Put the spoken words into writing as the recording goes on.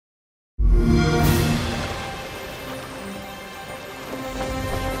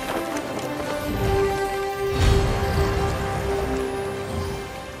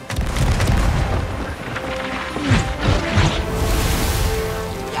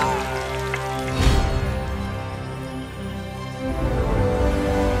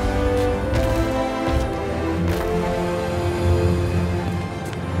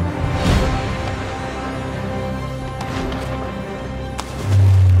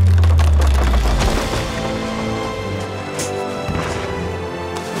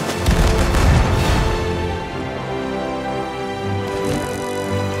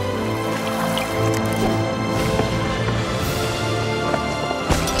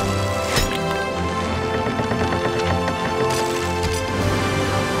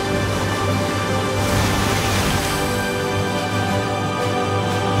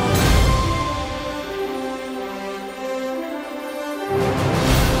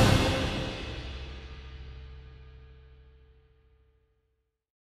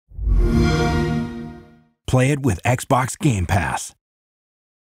Play it with Xbox Game Pass.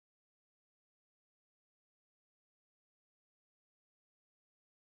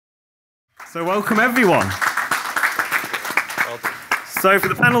 So welcome everyone. So for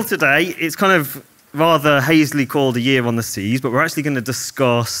the panel today, it's kind of rather hazily called A Year on the Seas, but we're actually going to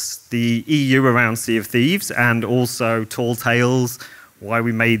discuss the EU around Sea of Thieves and also Tall Tales, why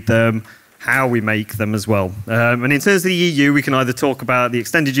we made them, how we make them as well. And in terms of the EU, we can either talk about the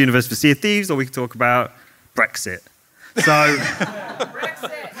extended universe for Sea of Thieves or we can talk about Brexit. So,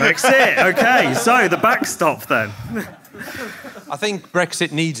 Brexit, okay. So the backstop then. I think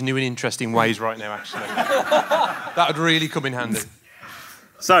Brexit needs new and interesting ways right now, actually. That would really come in handy.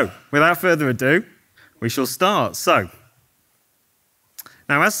 So, without further ado, we shall start. So,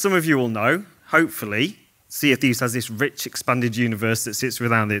 now as some of you will know, hopefully, Sea of Thieves has this rich, expanded universe that sits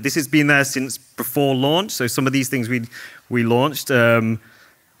around it. This has been there since before launch, so some of these things we launched.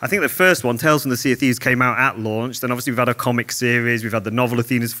 I think the first one, Tales from the Sea of Thieves, came out at launch. Then obviously we've had a comic series, we've had the novel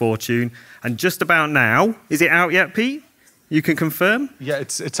Athena's Fortune, and just about now, is it out yet, Pete? You can confirm? Yeah,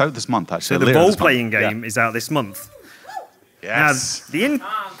 it's out this month, actually. So the role-playing game is out this month. Yes.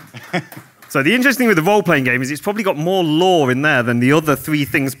 Now, so the interesting thing with the role-playing game is it's probably got more lore in there than the other three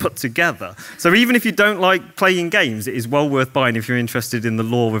things put together. So even if you don't like playing games, it is well worth buying if you're interested in the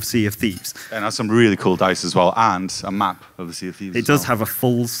lore of Sea of Thieves. And has some really cool dice as well, and a map of the Sea of Thieves. It does have a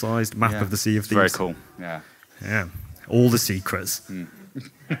full-sized map of the Sea of Thieves. Very cool, yeah. Yeah, all the secrets.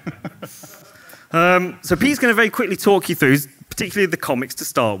 So Pete's going to very quickly talk you through, particularly the comics to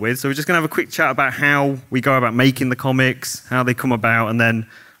start with. So we're just going to have a quick chat about how we go about making the comics, how they come about, and then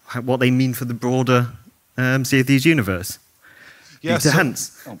what they mean for the broader Sea of Thieves universe. Yeah, Peter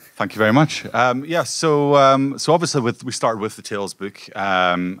Hance. Thank you very much. So obviously we started with the Tales book,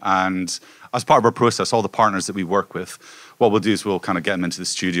 and as part of our process, all the partners that we work with, what we'll do is we'll kind of get them into the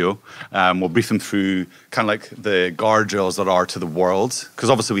studio. We'll brief them through kind of like the guardrails that are to the world, because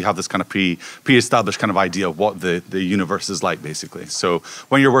obviously we have this kind of pre-established kind of idea of what the universe is like, basically. So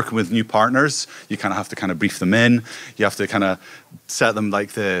when you're working with new partners, you kind of have to kind of brief them in. You have to kind of set them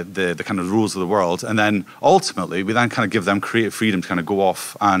like the kind of rules of the world, and then ultimately we then kind of give them creative freedom to kind of go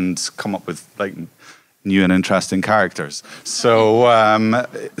off and come up with like new and interesting characters. So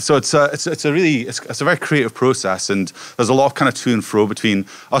it's a very creative process, and there's a lot of kind of to and fro between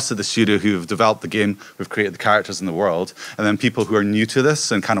us at the studio who have developed the game, who've created the characters in the world, and then people who are new to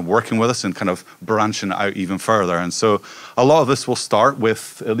this and kind of working with us and kind of branching it out even further. And so a lot of this will start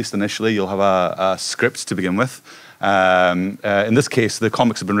with, at least initially, you'll have a script to begin with. In this case, the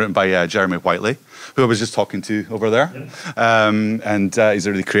comics have been written by Jeremy Whiteley, who I was just talking to over there. And he's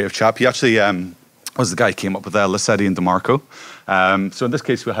a really creative chap. He actually was the guy who came up with Lissetti and DeMarco. So in this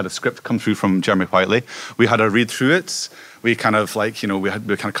case, we had a script come through from Jeremy Whiteley. We had a read through it. We kind of like, we kind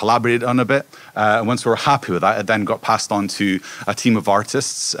of collaborated on a bit. And once we were happy with that, it then got passed on to a team of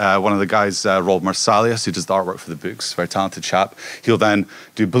artists. One of the guys, Rob Marsalius, who does the artwork for the books, very talented chap. He'll then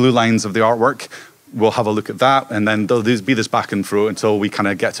do blue lines of the artwork. We'll have a look at that, and then there'll be this back and forth until we kind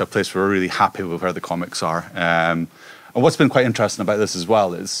of get to a place where we're really happy with where the comics are. And what's been quite interesting about this as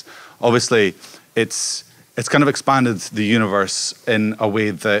well is, obviously, it's kind of expanded the universe in a way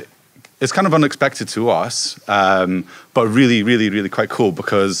that is kind of unexpected to us, but really, really, really quite cool,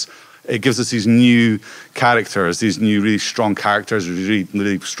 because it gives us these new characters, these new really strong characters, really,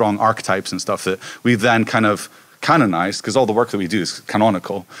 really strong archetypes and stuff that we then kind of canonized, because all the work that we do is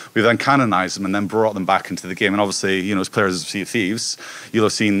canonical. We've then canonized them and then brought them back into the game. And obviously, as players of Sea of Thieves, you'll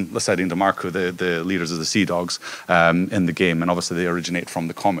have seen Lissetti and DeMarco, the leaders of the Sea Dogs, in the game. And obviously, they originate from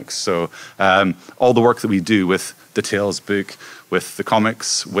the comics. So all the work that we do with the Tales book, with the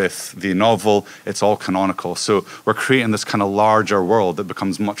comics, with the novel, it's all canonical. So we're creating this kind of larger world that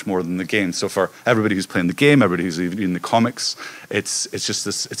becomes much more than the game. So for everybody who's playing the game, everybody who's reading the comics, it's just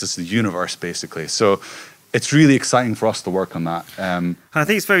the universe, basically. So it's really exciting for us to work on that. I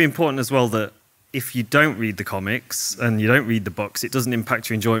think it's very important as well that if you don't read the comics and you don't read the books, it doesn't impact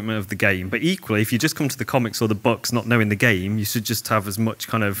your enjoyment of the game. But equally, if you just come to the comics or the books not knowing the game, you should just have as much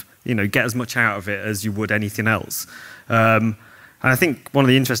kind of, get as much out of it as you would anything else. And I think one of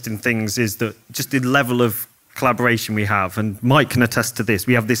the interesting things is that just the level of collaboration we have, and Mike can attest to this,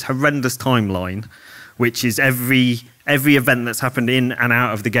 we have this horrendous timeline, which is every event that's happened in and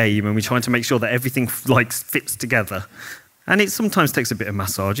out of the game, and we're trying to make sure that everything fits together. And it sometimes takes a bit of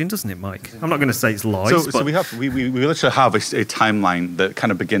massaging, doesn't it, Mike? I'm not going to say it's lies. So we literally have a timeline that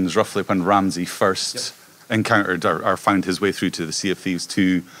kind of begins roughly when Ramsey first encountered or found his way through to the Sea of Thieves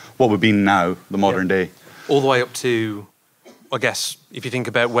to what would be now the modern day. All the way up to, I guess, if you think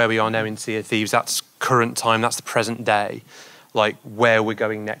about where we are now in Sea of Thieves, that's current time, that's the present day. like where we're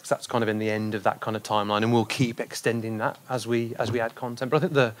going next. That's kind of in the end of that kind of timeline, and we'll keep extending that as we add content. But I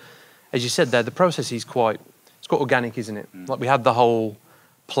think as you said there, the process is quite organic, isn't it? Like we had the whole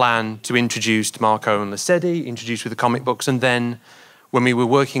plan to introduce DeMarco and Lassetti, introduce with the comic books, and then when we were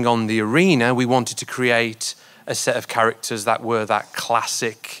working on the arena, we wanted to create a set of characters that were that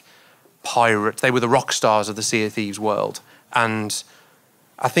classic pirate. They were the rock stars of the Sea of Thieves world. And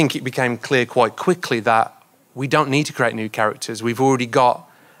I think it became clear quite quickly that we don't need to create new characters. We've already got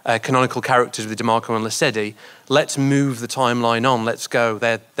canonical characters with DeMarco and Lassetti. Let's move the timeline on. Let's go.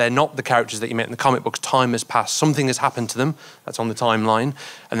 They're not the characters that you met in the comic books. Time has passed. Something has happened to them. That's on the timeline.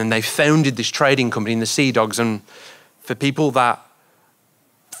 And then they founded this trading company in the Sea Dogs. And for people that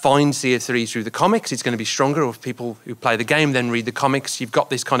find Sea of Thieves through the comics, it's going to be stronger. Or if people who play the game then read the comics, you've got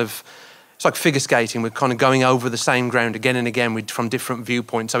this kind of, it's like figure skating. We're kind of going over the same ground again and again from different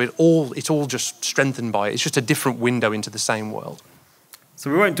viewpoints. So it's all just strengthened by it. It's just a different window into the same world.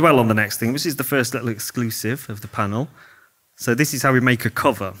 So we won't dwell on the next thing. This is the first little exclusive of the panel. So this is how we make a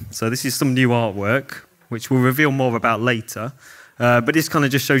cover. So this is some new artwork, which we'll reveal more about later. But this kind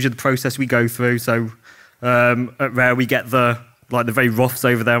of just shows you the process we go through. So at Rare, we get the very roughs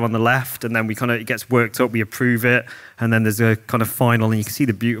over there on the left, and then it gets worked up, we approve it, and then there's a kind of final, and you can see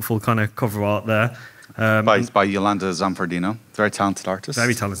the beautiful kind of cover art there. By Yolanda Zanfardino, very talented artist.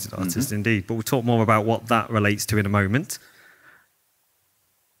 Very talented artist indeed, but we'll talk more about what that relates to in a moment.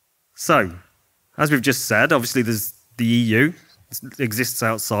 So, as we've just said, obviously there's the EU, exists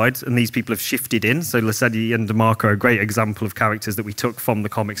outside, and these people have shifted in. So Lassetti and DeMarco are a great example of characters that we took from the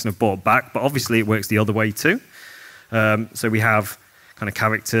comics and have brought back, but obviously it works the other way too. So we have kind of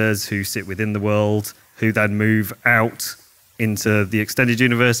characters who sit within the world, who then move out into the extended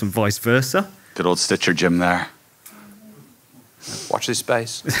universe and vice versa. Good old Stitcher Jim there. Watch this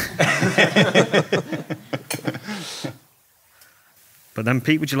space. But then,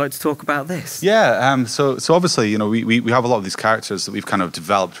 Pete, would you like to talk about this? Yeah, so obviously, you know, we have a lot of these characters that we've kind of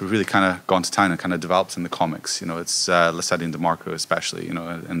developed. We've really kind of gone to town and kind of developed in the comics. You know, it's Lassetti and DeMarco especially, you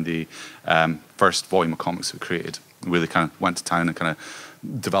know, in the first volume of comics we created. We really kind of went to town and kind of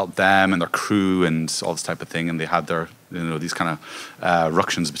developed them and their crew and all this type of thing. And they had their, you know, these kind of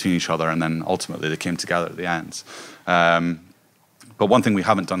ructions between each other. And then ultimately they came together at the end. But one thing we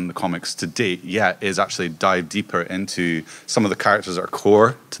haven't done in the comics to date yet is actually dive deeper into some of the characters that are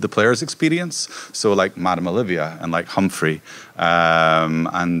core to the player's experience. So like Madame Olivia and like Humphrey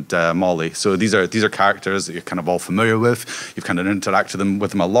and Molly. So these are characters that you're kind of all familiar with. You've kind of interacted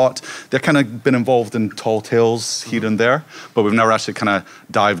with them a lot. They've kind of been involved in tall tales here and there, but we've never actually kind of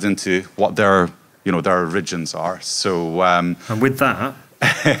dived into what their origins are. So and with that,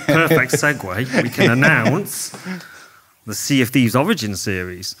 perfect segue, we can announce the Sea of Thieves Origin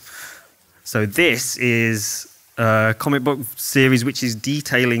series. So this is a comic book series which is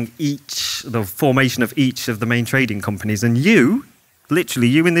detailing the formation of each of the main trading companies. And you, literally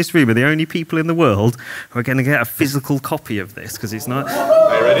you in this room, are the only people in the world who are going to get a physical copy of this, because it's not...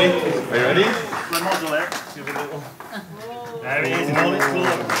 Are you ready? Are you ready? My model there. There it is in all its glory.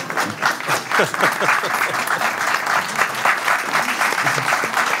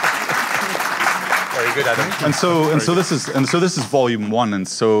 Very good, Adam. And so this is volume 1, and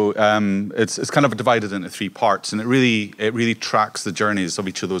so it's kind of divided into 3 parts, and it really tracks the journeys of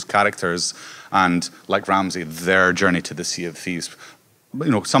each of those characters, and like Ramsey, their journey to the Sea of Thieves.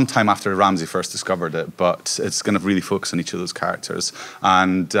 You know, sometime after Ramsey first discovered it, but it's going to really focus on each of those characters,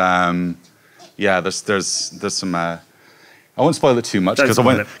 and yeah, there's some. I won't spoil it too much because I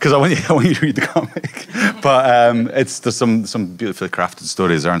want you to read the comic. But there's some beautifully crafted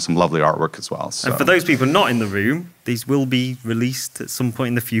stories there and some lovely artwork as well. So. And for those people not in the room, these will be released at some point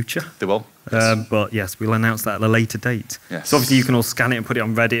in the future. They will. Yes. But yes, we'll announce that at a later date. Yes. So obviously you can all scan it and put it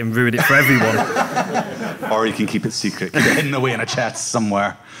on Reddit and ruin it for everyone. Or you can keep it secret, keep it hidden away in a chest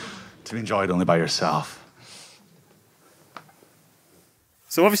somewhere to be enjoyed only by yourself.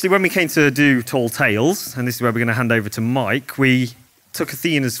 So obviously when we came to do Tall Tales, and this is where we're going to hand over to Mike, we took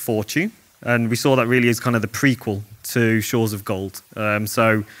Athena's Fortune, and we saw that really as kind of the prequel to Shores of Gold.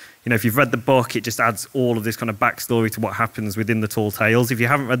 So, you know, if you've read the book, it just adds all of this kind of backstory to what happens within the Tall Tales. If you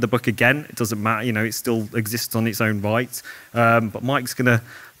haven't read the book again, it doesn't matter, you know, it still exists on its own right. But Mike's going to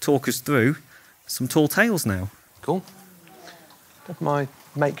talk us through some Tall Tales now. Cool. Got my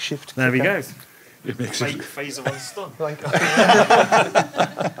makeshift. There we go. Phase of unstun.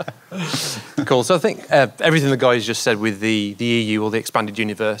 Cool. So I think everything the guys just said with the EU or the expanded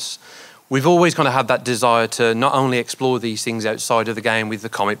universe, we've always kind of had that desire to not only explore these things outside of the game with the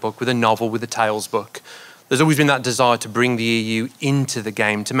comic book, with a novel, with the Tales book. there's always been that desire to bring the EU into the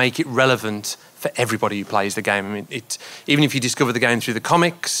game, to make it relevant for everybody who plays the game. I mean, even if you discover the game through the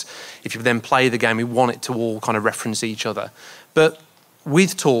comics, if you then play the game, we want it to all kind of reference each other. But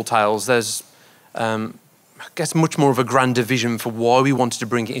with Tall Tales, there's, I guess, much more of a grander vision for why we wanted to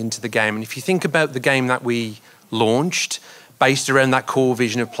bring it into the game. And if you think about the game that we launched, based around that core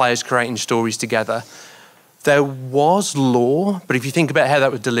vision of players creating stories together, there was lore, but if you think about how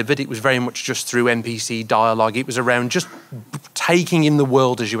that was delivered, it was very much just through NPC dialogue. It was around just taking in the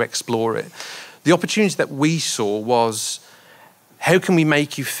world as you explore it. The opportunity that we saw was, how can we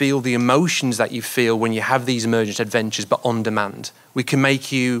make you feel the emotions that you feel when you have these emergent adventures, but on demand? We can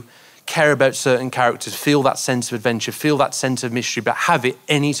make you care about certain characters, feel that sense of adventure, feel that sense of mystery, but have it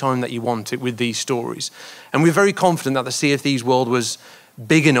any time that you want it with these stories. And we're very confident that the Sea of Thieves world was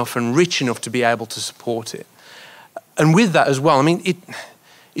big enough and rich enough to be able to support it. And with that as well, I mean,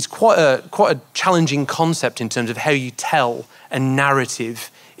 it's quite a challenging concept in terms of how you tell a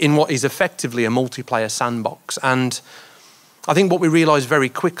narrative in what is effectively a multiplayer sandbox. And I think what we realised very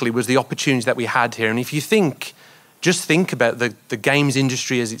quickly was the opportunity that we had here. And if you just think about the games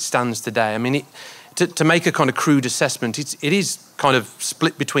industry as it stands today, I mean, to make a kind of crude assessment, it is kind of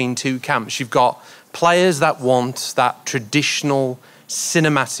split between two camps. You've got players that want that traditional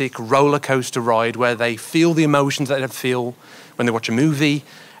cinematic roller coaster ride where they feel the emotions that they feel when they watch a movie,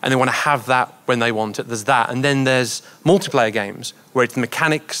 and they want to have that when they want it. There's that. And then there's multiplayer games where it's the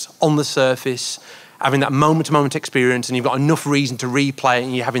mechanics on the surface, having that moment-to-moment experience, and you've got enough reason to replay it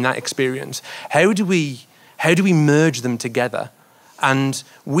and you're having that experience. How do we merge them together? And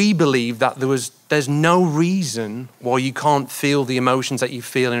we believe that there's no reason why you can't feel the emotions that you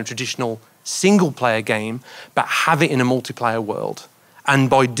feel in a traditional single-player game, but have it in a multiplayer world.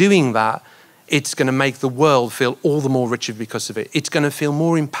 And by doing that, it's going to make the world feel all the more richer because of it. It's going to feel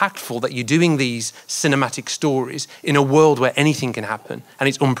more impactful that you're doing these cinematic stories in a world where anything can happen and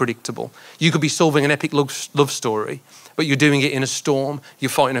it's unpredictable. You could be solving an epic love story, but you're doing it in a storm, you're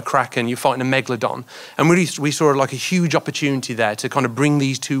fighting a kraken, you're fighting a megalodon. And we saw like a huge opportunity there to kind of bring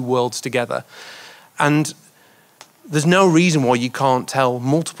these two worlds together. And there's no reason why you can't tell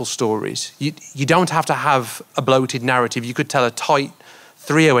multiple stories. You don't have to have a bloated narrative. You could tell a tight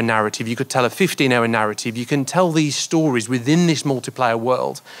 3-hour narrative, you could tell a 15-hour narrative, you can tell these stories within this multiplayer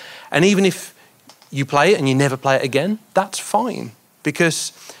world. And even if you play it and you never play it again, that's fine,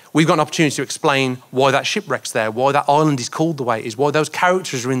 because we've got an opportunity to explain why that shipwreck's there, why that island is called the way it is, why those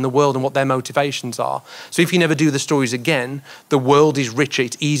characters are in the world and what their motivations are. So if you never do the stories again, the world is richer,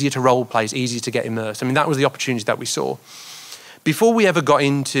 it's easier to role play, it's easier to get immersed. I mean, that was the opportunity that we saw. Before we ever got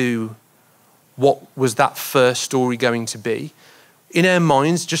into what was that first story going to be, in our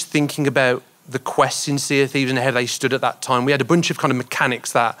minds, just thinking about the quests in Sea of Thieves and how they stood at that time, we had a bunch of kind of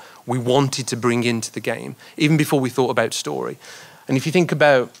mechanics that we wanted to bring into the game, even before we thought about story. And if you think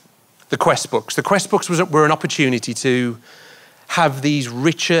about the quest books were an opportunity to have these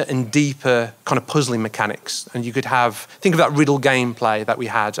richer and deeper kind of puzzling mechanics. And you could think of that riddle gameplay that we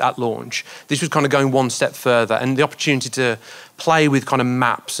had at launch. This was kind of going one step further, and the opportunity to play with kind of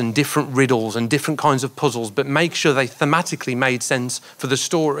maps and different riddles and different kinds of puzzles, but make sure they thematically made sense for the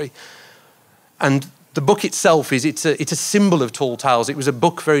story. And the book itself it's a symbol of Tall Tales. It was a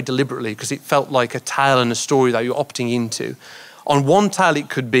book very deliberately because it felt like a tale and a story that you're opting into. On one tale, it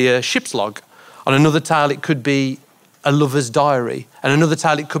could be a ship's log. On another tale, it could be a lover's diary. And another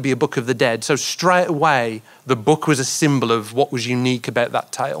tale, it could be a book of the dead. So straight away, the book was a symbol of what was unique about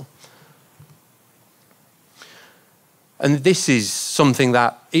that tale. And this is something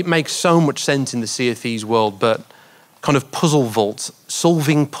that, it makes so much sense in the Sea of Thieves world, but kind of puzzle vaults,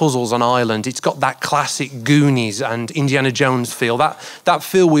 solving puzzles on island. It's got that classic Goonies and Indiana Jones feel. That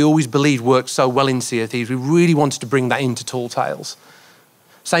feel we always believed worked so well in Sea of Thieves. We really wanted to bring that into Tall Tales.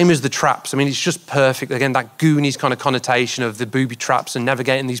 Same as the traps. I mean, it's just perfect. Again, that Goonies kind of connotation of the booby traps and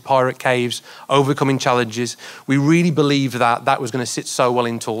navigating these pirate caves, overcoming challenges. We really believed that was going to sit so well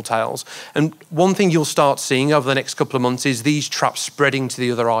in Tall Tales. And one thing you'll start seeing over the next couple of months is these traps spreading to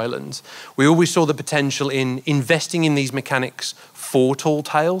the other islands. We always saw the potential in investing in these mechanics for Tall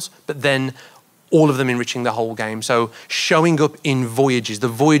Tales, but then all of them enriching the whole game. So showing up in voyages, the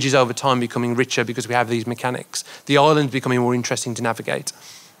voyages over time becoming richer because we have these mechanics, the islands becoming more interesting to navigate.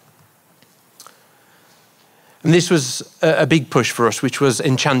 And this was a big push for us, which was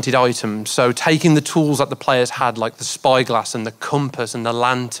enchanted items. So taking the tools that the players had, like the spyglass and the compass and the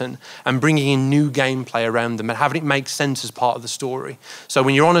lantern, and bringing in new gameplay around them and having it make sense as part of the story. So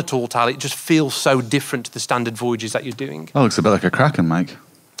when you're on a Tall Tale, it just feels so different to the standard voyages that you're doing. Oh, looks a bit like a kraken, Mike.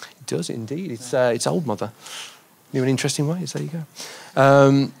 It does indeed. It's Old Mother. New and interesting ways. There you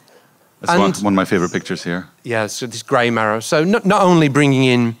go. That's one of my favourite pictures here. Yeah, so this grey marrow. So not only bringing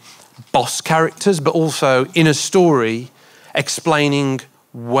in boss characters, but also in a story explaining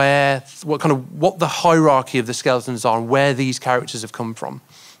what the hierarchy of the skeletons are and where these characters have come from.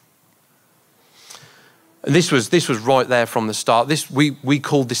 And this was right there from the start. We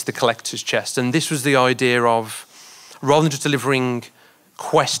called this the collector's chest, and this was the idea of, rather than just delivering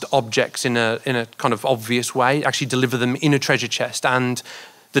quest objects in a kind of obvious way, actually deliver them in a treasure chest. And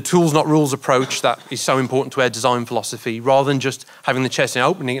the tools not rules approach that is so important to our design philosophy, rather than just having the chest and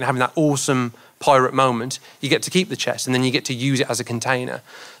opening it and having that awesome pirate moment, you get to keep the chest and then you get to use it as a container.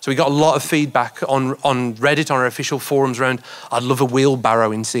 So we got a lot of feedback on Reddit, on our official forums around, I'd love a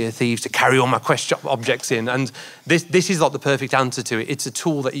wheelbarrow in Sea of Thieves to carry all my quest objects in. And this is like the perfect answer to it. It's a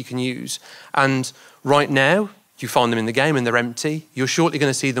tool that you can use. And right now, you find them in the game and they're empty. You're shortly going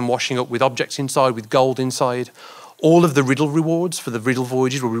to see them washing up with objects inside, with gold inside. All of the riddle rewards for the riddle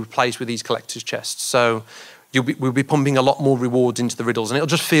voyages will be replaced with these collector's chests. So we'll be pumping a lot more rewards into the riddles, and it'll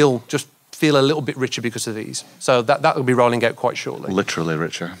just feel a little bit richer because of these. So that will be rolling out quite shortly. Literally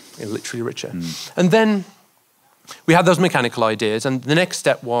richer. Yeah, literally richer. And then we had those mechanical ideas, and the next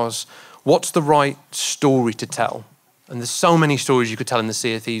step was, what's the right story to tell? And there's so many stories you could tell in the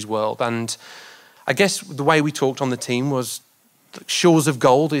Sea of Thieves world. And I guess the way we talked on the team was Shores of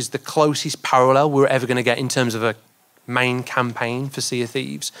Gold is the closest parallel we're ever going to get in terms of a main campaign for Sea of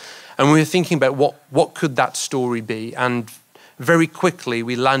Thieves. And we were thinking about what could that story be? And very quickly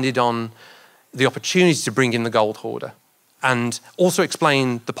we landed on the opportunity to bring in the Gold Hoarder and also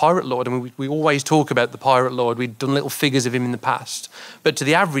explain the Pirate Lord. I mean, we always talk about the Pirate Lord. We've done little figures of him in the past. But to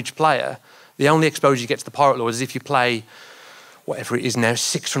the average player, the only exposure you get to the Pirate Lord is if you play whatever it is now,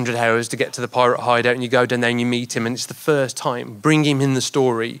 600 hours to get to the pirate hideout, and you go down there and you meet him, and it's the first time. Bring him in the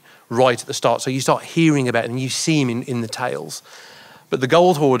story right at the start, so you start hearing about him, and you see him in the tales. But the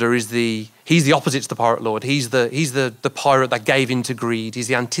Gold Hoarder he's the opposite to the Pirate Lord. He's the pirate that gave in to greed. He's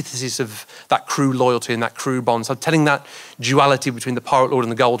the antithesis of that crew loyalty and that crew bond. So telling that duality between the Pirate Lord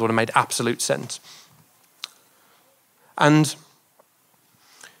and the Gold Hoarder made absolute sense. And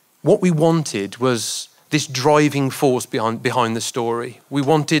what we wanted was this driving force behind the story. We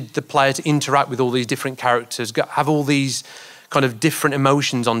wanted the player to interact with all these different characters, have all these kind of different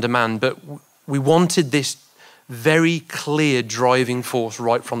emotions on demand, but we wanted this very clear driving force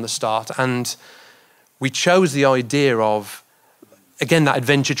right from the start. And we chose the idea of, again, that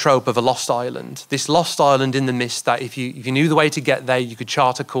adventure trope of a lost island. This lost island in the mist that if you knew the way to get there, you could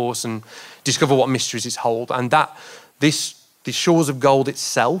chart a course and discover what mysteries it hold. And that this Shores of Gold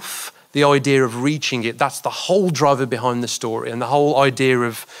itself, the idea of reaching it, that's the whole driver behind the story, and the whole idea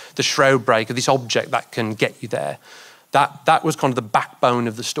of the Shroud Breaker, this object that can get you there. That was kind of the backbone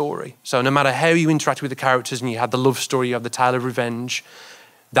of the story. So no matter how you interact with the characters, and you had the love story, you have the tale of revenge,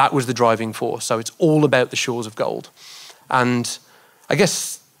 that was the driving force. So it's all about the Shores of Gold. And I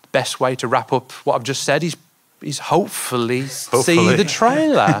guess the best way to wrap up what I've just said is hopefully see the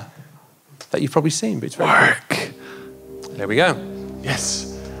trailer that you've probably seen. But it's very cool. There we go. Yes.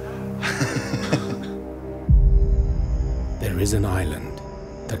 There is an island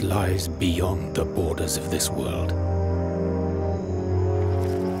that lies beyond the borders of this world.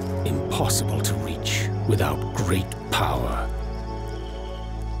 Impossible to reach without great power.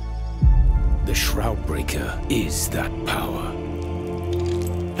 The Shroud Breaker is that power.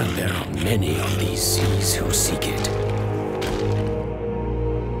 And there are many on these seas who seek it.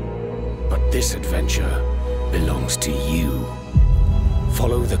 But this adventure belongs to you.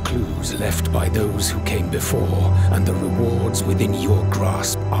 Follow the clues left by those who came before, and the rewards within your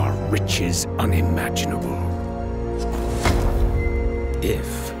grasp are riches unimaginable.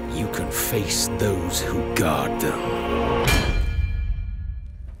 If you can face those who guard them.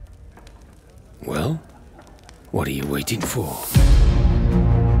 Well, what are you waiting for?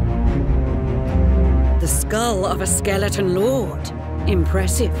 The skull of a skeleton lord.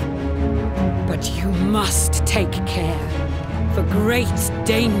 Impressive. But you must take care, for great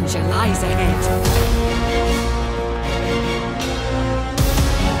danger lies ahead.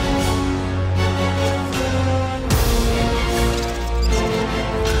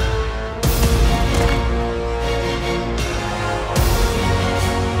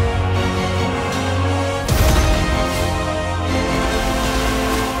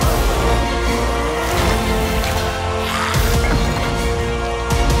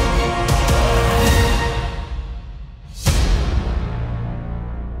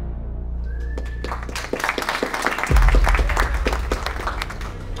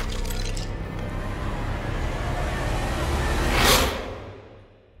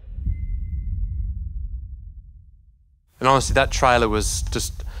 And honestly, that trailer was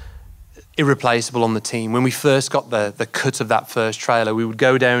just irreplaceable on the team. When we first got the cut of that first trailer, we would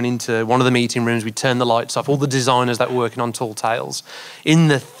go down into one of the meeting rooms, we'd turn the lights off, all the designers that were working on Tall Tales, in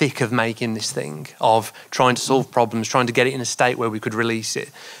the thick of making this thing, of trying to solve problems, trying to get it in a state where we could release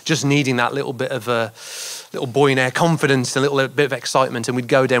it, just needing that little bit of a little boy in air confidence, a little bit of excitement, and we'd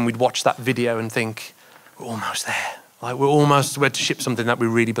go down, we'd watch that video and think, we're almost there. Like we're to ship something that we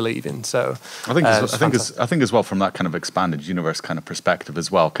really believe in. So I think as well from that kind of expanded universe kind of perspective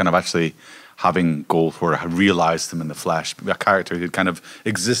as well, kind of actually having Goldthor had realized them in the flesh, a character who kind of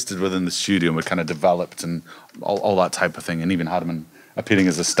existed within the studio and was kind of developed and all that type of thing, and even had him appearing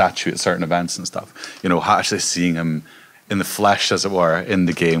as a statue at certain events and stuff. You know, actually seeing him in the flesh, as it were, in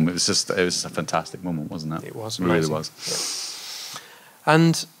the game, it was just a fantastic moment, wasn't it? It was. It really was. Yeah.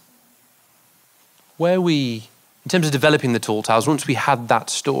 And in terms of developing the Tall Tales, once we had that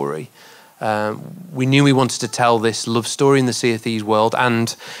story, we knew we wanted to tell this love story in the Sea of Thieves world.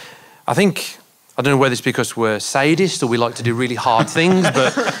 And I don't know whether it's because we're sadists or we like to do really hard things,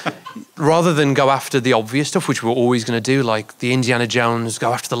 but rather than go after the obvious stuff, which we're always going to do, like the Indiana Jones,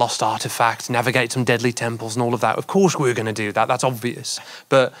 go after the lost artifact, navigate some deadly temples and all of that, of course we were going to do that, that's obvious.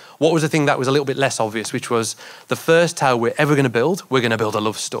 But what was the thing that was a little bit less obvious, which was the first tale we're ever going to build, we're going to build a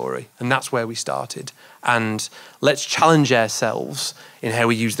love story. And that's where we started. And let's challenge ourselves in how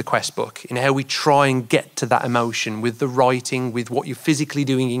we use the quest book, in how we try and get to that emotion with the writing, with what you're physically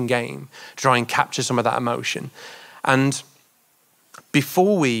doing in game, to try and capture some of that emotion. And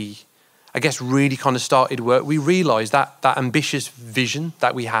before we, I guess, really kind of started work, we realised that ambitious vision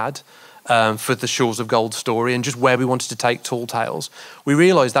that we had for the Shores of Gold story and just where we wanted to take Tall Tales, we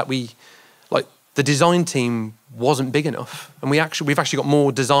realised that the design team wasn't big enough. And we've actually got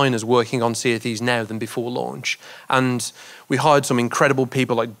more designers working on Sea of Thieves now than before launch. And we hired some incredible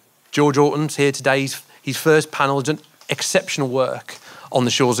people like George Orton's here today. His first panel has done exceptional work on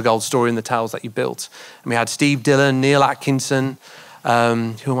the Shores of Gold story and the tales that you built. And we had Steve Dillon, Neil Atkinson, who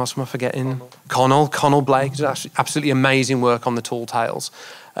else am I forgetting? Connell Blake. Absolutely amazing work on the Tall Tales.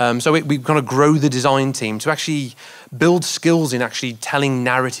 So we've got to grow the design team to actually build skills in actually telling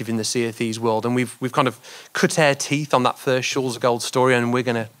narrative in the Sea of Thieves world. And we've kind of cut our teeth on that first Shores of Gold story, and we're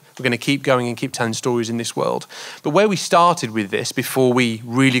going to keep going and keep telling stories in this world. But where we started with this, before we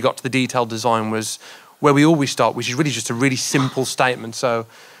really got to the detailed design, was where we always start, which is really just a really simple statement. So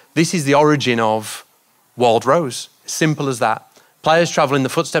this is the origin of Wild Rose. Simple as that. Players travel in the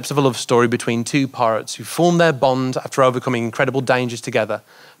footsteps of a love story between two pirates who form their bond after overcoming incredible dangers together.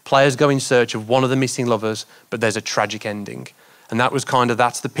 Players go in search of one of the missing lovers, but there's a tragic ending. And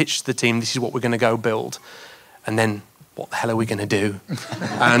that's the pitch to the team. This is what we're going to go build. And then what the hell are we going to do?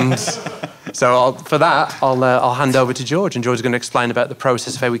 And so for that, I'll hand over to George, and George is going to explain about the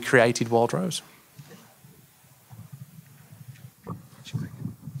process of how we created Wild Rose.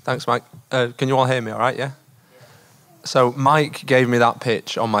 Thanks, Mike. Can you all hear me all right, yeah? So Mike gave me that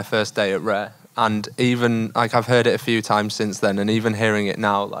pitch on my first day at Rare, and even I've heard it a few times since then, and even hearing it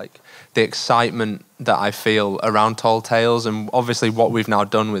now, the excitement that I feel around Tall Tales, and obviously what we've now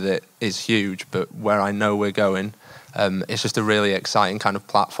done with it is huge, but where I know we're going, it's just a really exciting kind of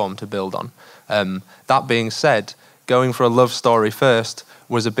platform to build on. That being said, going for a love story first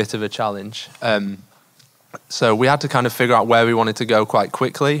was a bit of a challenge. So we had to kind of figure out where we wanted to go quite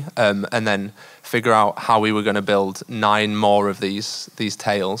quickly, and then figure out how we were going to build 9 more of these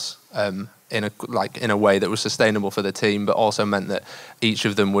tales in a way that was sustainable for the team, but also meant that each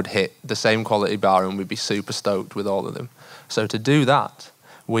of them would hit the same quality bar, and we'd be super stoked with all of them. So to do that,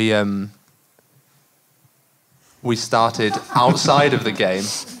 we started outside of the game,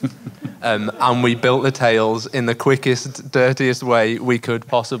 and we built the tales in the quickest, dirtiest way we could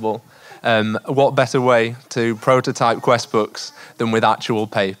possible. What better way to prototype quest books than with actual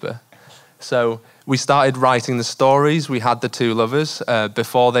paper? So we started writing the stories. We had the 2 lovers.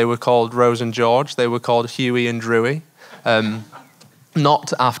 Before they were called Rose and George, they were called Huey and Drewy.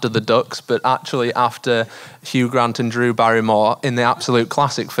 Not after the Ducks, but actually after Hugh Grant and Drew Barrymore in the absolute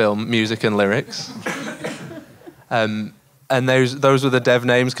classic film, Music and Lyrics. And those were the dev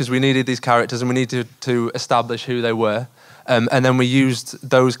names because we needed these characters and we needed to establish who they were. And then we used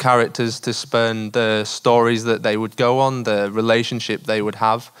those characters to spurn the stories that they would go on, the relationship they would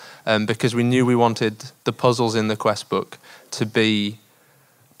have, because we knew we wanted the puzzles in the quest book to be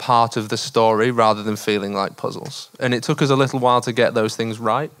part of the story rather than feeling like puzzles. And it took us a little while to get those things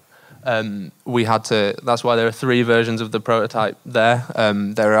right. That's why there are 3 versions of the prototype there.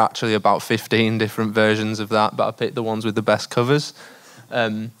 There are actually about 15 different versions of that, but I picked the ones with the best covers.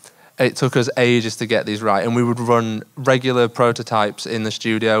 it took us ages to get these right, and we would run regular prototypes in the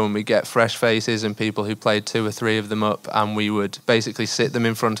studio, and we get fresh faces and people who played 2 or 3 of them up, and we would basically sit them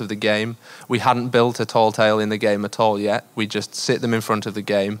in front of the game. We hadn't built a tall tale in the game at all yet. We just sit them in front of the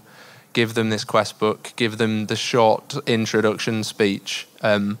game, give them this quest book, give them the short introduction speech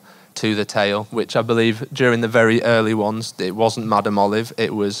to the tale, which I believe during the very early ones, it wasn't Madame Olive,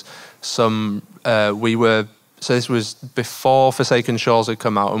 it was some, so this was before Forsaken Shores had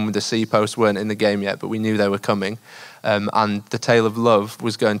come out, and the sea posts weren't in the game yet, but we knew they were coming. And the Tale of Love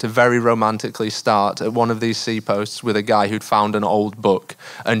was going to very romantically start at one of these sea posts with a guy who'd found an old book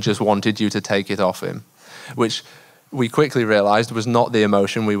and just wanted you to take it off him, which we quickly realised was not the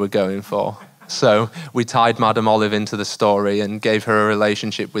emotion we were going for. So we tied Madame Olive into the story and gave her a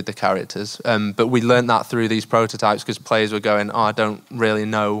relationship with the characters. But we learned that through these prototypes because players were going, oh, I don't really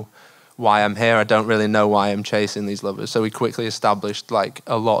know why I'm here. I don't really know why I'm chasing these lovers. So we quickly established like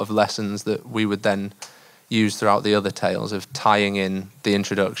a lot of lessons that we would then use throughout the other tales of tying in the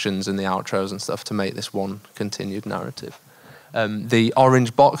introductions and the outros and stuff to make this one continued narrative. The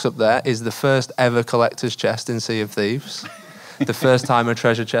orange box up there is the first ever collector's chest in Sea of Thieves. The first time a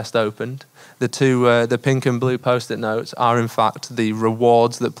treasure chest opened. The 2, the pink and blue post-it notes are in fact the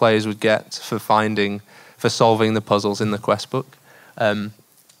rewards that players would get for solving the puzzles in the quest book.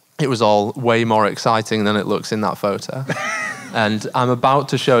 It was all way more exciting than it looks in that photo. And I'm about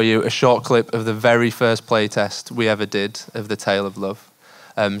to show you a short clip of the very first playtest we ever did of The Tale of Love.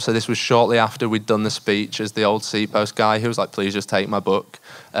 So this was shortly after we'd done the speech as the old sea post guy who was like, please just take my book.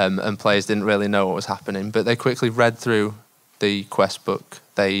 And players didn't really know what was happening. But they quickly read through the quest book.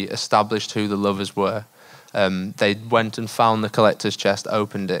 They established who the lovers were. They went and found the collector's chest,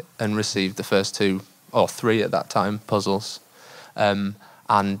 opened it, and received the first 2, or 3 at that time, puzzles.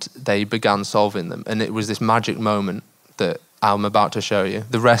 And they began solving them. And it was this magic moment that I'm about to show you.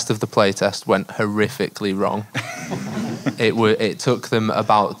 The rest of the playtest went horrifically wrong. It took them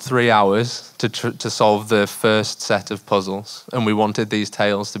about 3 hours to solve the first set of puzzles, and we wanted these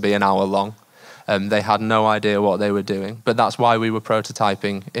tales to be an hour long. They had no idea what they were doing, but that's why we were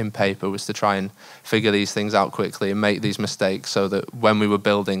prototyping in paper, was to try and figure these things out quickly and make these mistakes so that when we were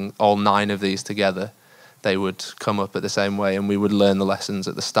building all 9 of these together, they would come up at the same way, and we would learn the lessons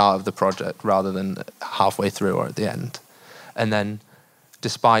at the start of the project rather than halfway through or at the end. And then,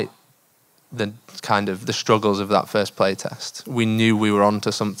 despite the kind of the struggles of that first playtest, we knew we were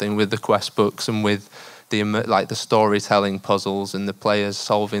onto something with the quest books and with the storytelling puzzles and the players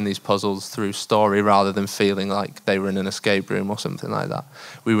solving these puzzles through story rather than feeling like they were in an escape room or something like that.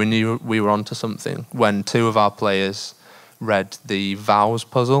 We knew we were onto something when 2 of our players read the vows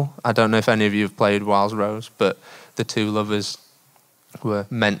puzzle. I don't know if any of you have played Wild Rose, but the 2 lovers were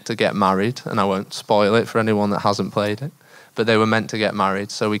meant to get married, and I won't spoil it for anyone that hasn't played it, but they were meant to get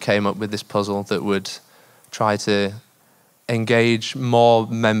married. So we came up with this puzzle that would try to engage more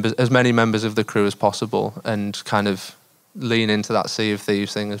members, as many members of the crew as possible, and kind of lean into that Sea of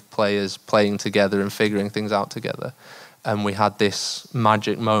Thieves thing as players playing together and figuring things out together. And we had this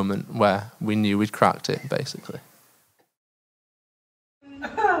magic moment where we knew we'd cracked it, basically.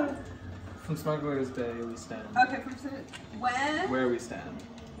 From Smuggler's Day, we stand. Okay, where? Where we stand.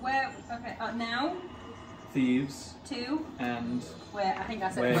 Where? Okay, now. Thieves. 2. And. Where? I think I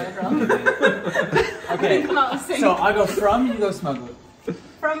said where. word wrong. Okay. So I go from, you go smuggler.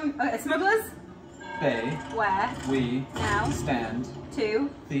 From Smugglers. Bay. Where? We. Now. Stand. 2.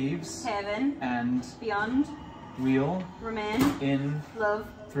 Thieves. Heaven. And. Beyond. Wheel. Remain. In. Love.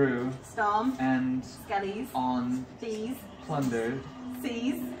 Through. Storm. And. Skellies. On. These. Plundered.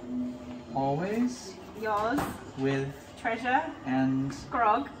 Seas. Always. Yours. With. Treasure. And.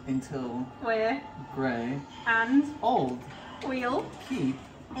 Grog. Until. Where. Grey. And. Old. Wheel. Keep.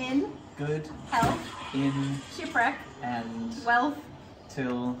 In. Good. Health. In. Shipwreck. And. Wealth.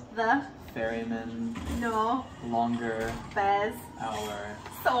 Till. The. Ferryman. No. Longer. Bears. Our.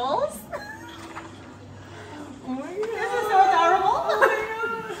 Souls. Oh my god. This is so adorable. Oh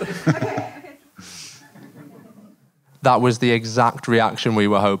my god. Okay. That was the exact reaction we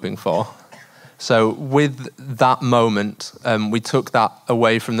were hoping for. So with that moment, we took that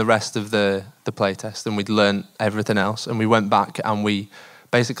away from the rest of the playtest, and we'd learned everything else, and we went back and we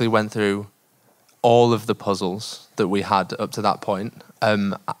basically went through all of the puzzles that we had up to that point,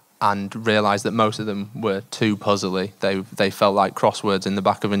 and realised that most of them were too puzzly. They felt like crosswords in the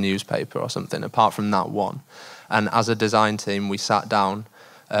back of a newspaper or something, apart from that one. And as a design team, we sat down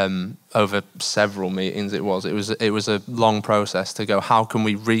over several meetings. It was a long process to go, how can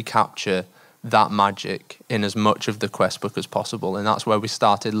we recapture that magic in as much of the quest book as possible? And that's where we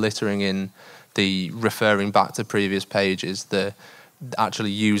started littering in the referring back to previous pages, the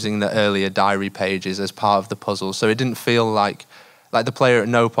actually using the earlier diary pages as part of the puzzle. So it didn't feel like the player at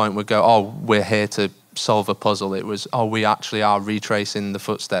no point would go, oh, we're here to solve a puzzle. It was, oh, we actually are retracing the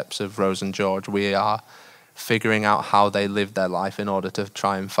footsteps of Rose and George. We are figuring out how they lived their life in order to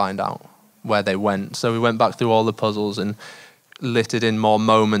try and find out where they went. So we went back through all the puzzles and littered in more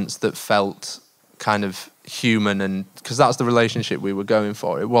moments that felt kind of human, and because that's the relationship we were going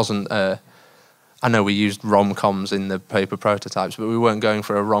for. It wasn't I know we used rom-coms in the paper prototypes, but we weren't going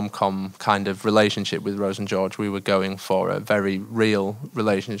for a rom-com kind of relationship with Rose and George. We were going for a very real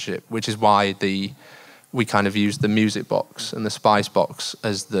relationship, which is why we kind of used the music box and the spice box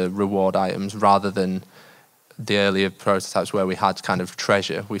as the reward items rather than the earlier prototypes where we had kind of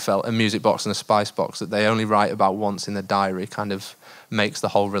treasure. We felt a music box and a spice box that they only write about once in the diary kind of makes the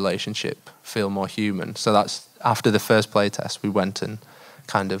whole relationship feel more human. So that's after the first playtest, we went and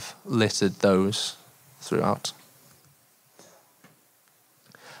kind of littered those throughout.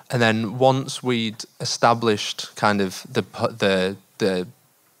 And then once we'd established kind of the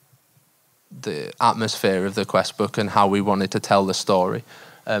atmosphere of the quest book and how we wanted to tell the story,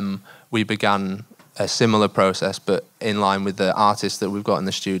 we began a similar process, but in line with the artists that we've got in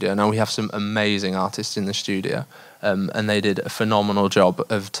the studio. Now we have some amazing artists in the studio, and they did a phenomenal job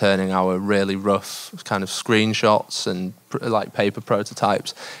of turning our really rough kind of screenshots and like paper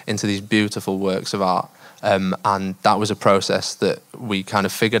prototypes into these beautiful works of art. And that was a process that we kind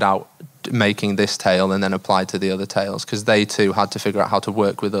of figured out making this tale and then applied to the other tales, because they too had to figure out how to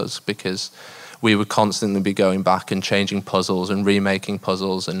work with us, because we would constantly be going back and changing puzzles and remaking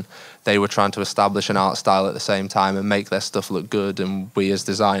puzzles, and they were trying to establish an art style at the same time and make their stuff look good, and we as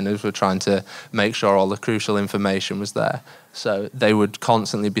designers were trying to make sure all the crucial information was there. So they would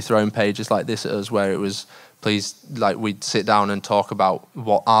constantly be throwing pages like this at us where it was, please, like we'd sit down and talk about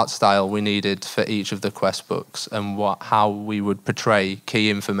what art style we needed for each of the quest books and how we would portray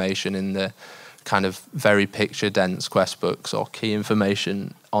key information in the kind of very picture-dense quest books, or key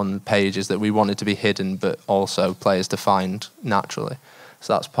information on pages that we wanted to be hidden but also players to find naturally.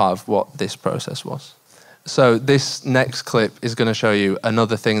 So that's part of what this process was. So this next clip is going to show you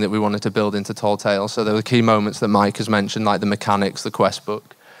another thing that we wanted to build into Tall Tales. So there were key moments that Mike has mentioned, like the mechanics, the quest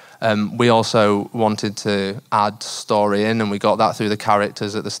book. We also wanted to add story in, and we got that through the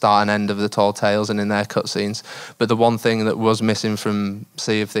characters at the start and end of the Tall Tales and in their cutscenes. But the one thing that was missing from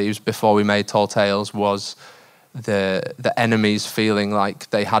Sea of Thieves before we made Tall Tales was the enemies feeling like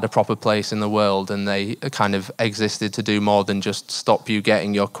they had a proper place in the world, and they kind of existed to do more than just stop you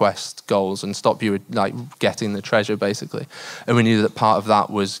getting your quest goals and stop you like getting the treasure, basically. And we knew that part of that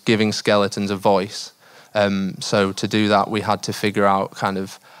was giving skeletons a voice. So to do that, we had to figure out kind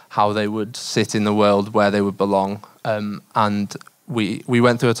of how they would sit in the world, where they would belong. And we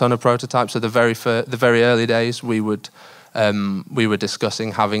went through a ton of prototypes. So the very early days, we were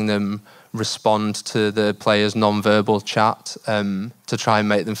discussing having them respond to the players' non-verbal chat to try and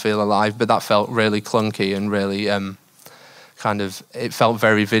make them feel alive. But that felt really clunky and really it felt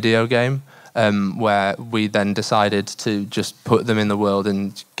very video game, where we then decided to just put them in the world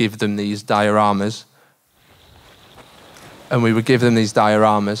and give them these dioramas. And we would give them these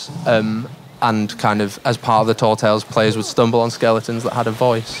dioramas, and kind of, as part of the Tall Tales, players would stumble on skeletons that had a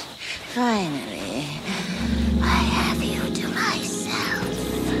voice. Finally, I have you to myself.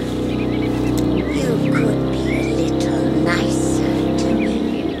 You could be a little nicer to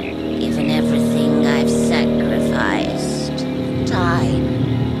me, given everything I've sacrificed.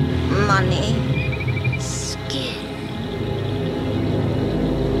 Time, money, skin.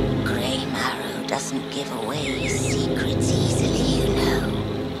 Grey Marrow doesn't give away his secrets easily, you know.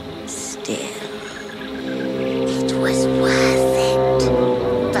 Still, it was worth it.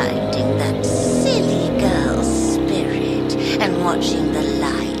 Finding that silly girl's spirit and watching the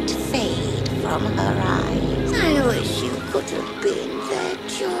light fade from her eyes. I wish you could have been there,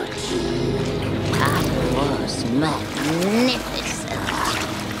 Georgie. That was magnificent.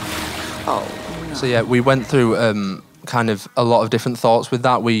 Oh, no. So yeah, we went through kind of a lot of different thoughts with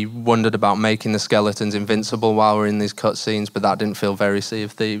that. We wondered about making the skeletons invincible while we're in these cutscenes, but that didn't feel very Sea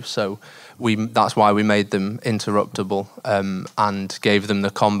of Thieves. So that's why we made them interruptible, and gave them the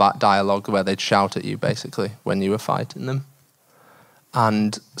combat dialogue where they'd shout at you, basically, when you were fighting them.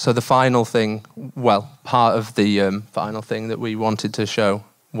 And so the final thing, well, part of the final thing that we wanted to show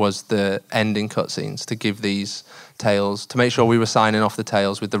was the ending cutscenes, to give these tales, to make sure we were signing off the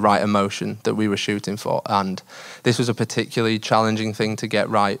tales with the right emotion that we were shooting for. And this was a particularly challenging thing to get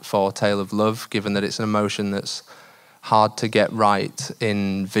right for Tale of Love, given that it's an emotion that's hard to get right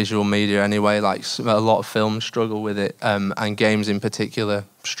in visual media anyway. Like a lot of films struggle with it, and games in particular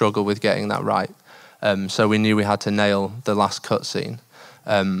struggle with getting that right. So we knew we had to nail the last cutscene.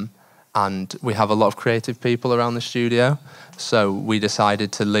 And we have a lot of creative people around the studio, so we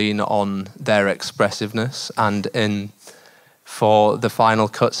decided to lean on their expressiveness. And for the final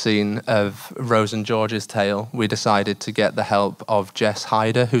cutscene of Rose and George's tale, we decided to get the help of Jess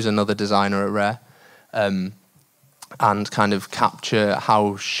Hyder, who's another designer at Rare, and kind of capture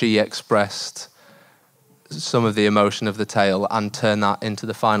how she expressed some of the emotion of the tale and turn that into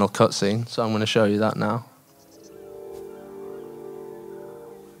the final cutscene. So I'm going to show you that now.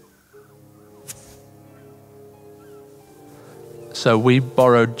 So we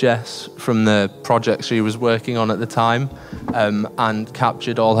borrowed Jess from the project she was working on at the time, and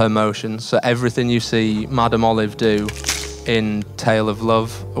captured all her emotions. So everything you see Madame Olive do in Tale of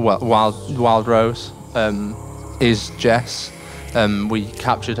Love, well, Wild Rose, is Jess. We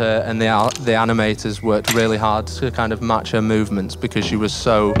captured her, and the animators worked really hard to kind of match her movements because she was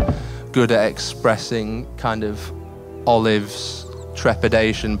so good at expressing kind of Olive's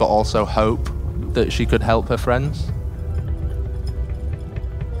trepidation, but also hope that she could help her friends.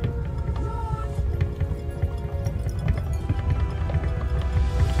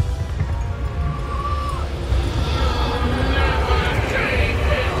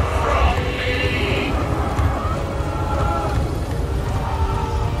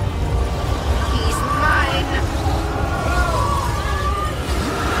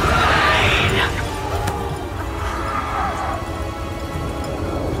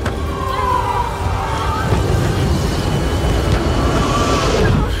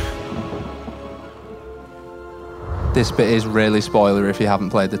 This bit is really spoiler if you haven't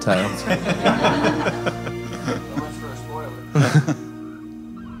played the tale.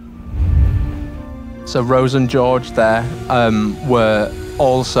 So Rose and George there were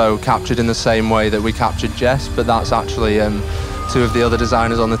also captured in the same way that we captured Jess, but that's actually two of the other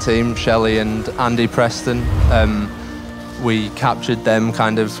designers on the team, Shelley and Andy Preston. We captured them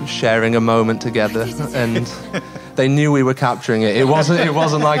kind of sharing a moment together, and they knew we were capturing it. It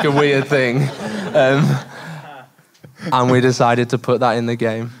wasn't like a weird thing. And we decided to put that in the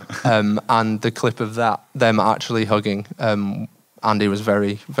game. And the clip of them actually hugging, Andy was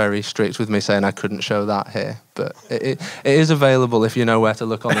very, very strict with me saying I couldn't show that here. But it is available if you know where to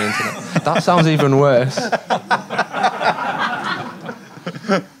look on the internet. That sounds even worse.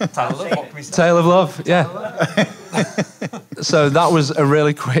 Tale of Love, yeah. So that was a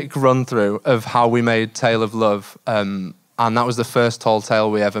really quick run through of how we made Tale of Love. And that was the first tall tale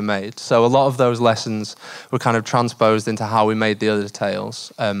we ever made. So a lot of those lessons were kind of transposed into how we made the other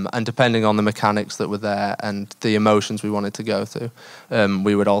tales. And depending on the mechanics that were there and the emotions we wanted to go through,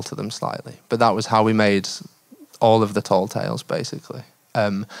 we would alter them slightly. But that was how we made all of the tall tales, basically.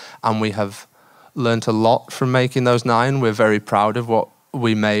 And we have learnt a lot from making those 9. We're very proud of what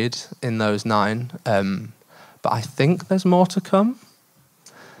we made in those 9. But I think there's more to come.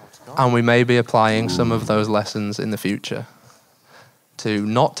 And we may be applying some of those lessons in the future. To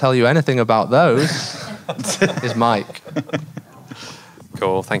not tell you anything about those is Mike.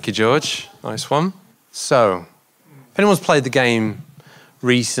 Cool, thank you, George. Nice one. So, if anyone's played the game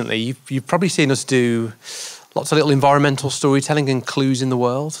recently, you've probably seen us do lots of little environmental storytelling and clues in the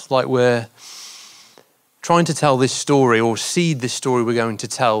world. Like we're trying to tell this story or seed this story we're going to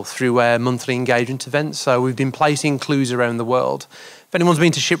tell through our monthly engagement events. So we've been placing clues around the world. If anyone's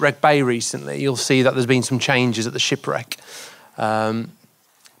been to Shipwreck Bay recently, you'll see that there's been some changes at the shipwreck,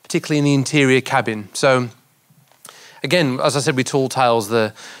 particularly in the interior cabin. So again, as I said with Tall Tales,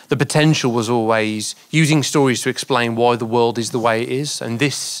 the potential was always using stories to explain why the world is the way it is. And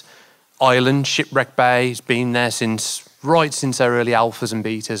this island, Shipwreck Bay, has been there right since our early alphas and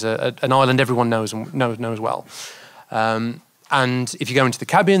betas, an island everyone knows well. And if you go into the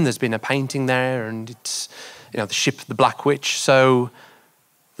cabin, there's been a painting there, and it's the ship, the Black Witch. So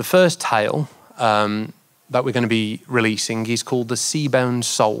the first tale that we're going to be releasing is called The Seabound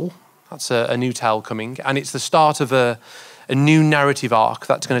Soul. That's a new tale coming, and it's the start of a new narrative arc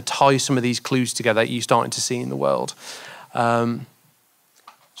that's going to tie some of these clues together that you're starting to see in the world.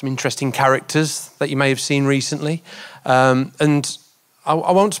 Some interesting characters that you may have seen recently. And I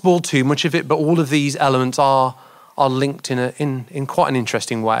won't spoil too much of it, but all of these elements are linked in quite an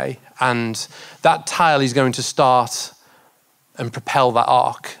interesting way. And that tale is going to start and propel that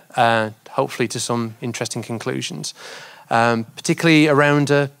arc, hopefully to some interesting conclusions, particularly around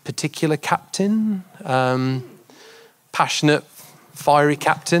a particular captain, passionate, fiery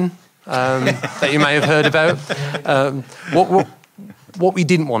captain that you may have heard about. What we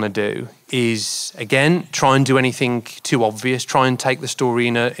didn't want to do is, again, try and do anything too obvious, try and take the story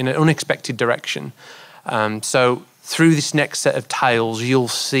in an unexpected direction. So through this next set of tales, you'll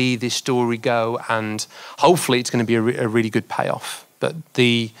see this story go, and hopefully it's going to be a really good payoff. But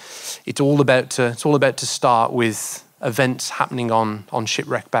it's all about to start with events happening on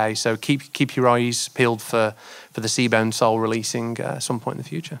Shipwreck Bay. So keep your eyes peeled for the Seabound Soul releasing at some point in the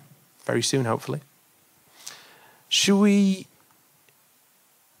future, very soon, hopefully. Should we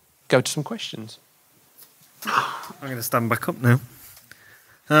go to some questions? I'm going to stand back up now.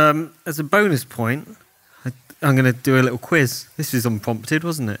 As a bonus point, I'm going to do a little quiz. This is unprompted,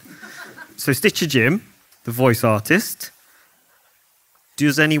 wasn't it? So Stitcher Jim, the voice artist,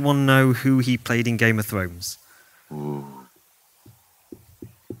 does anyone know who he played in Game of Thrones? Ooh.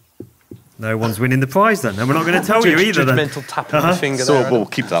 No one's winning the prize then, and we're not going to tell you either then. Judgmental tap of the finger So there. we'll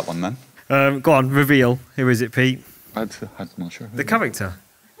keep that one then. Go on, reveal. Who is it, Pete? I'm not sure. The character.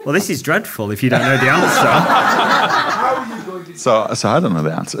 Well, this is dreadful if you don't know the answer. So I don't know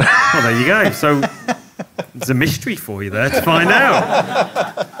the answer. Well, there you go. So there's a mystery for you there to find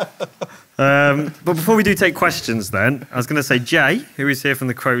out. But before we do take questions then, I was going to say Jay, who is here from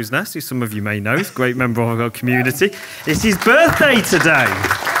the Crow's Nest, who some of you may know, is a great member of our community. It's his birthday today.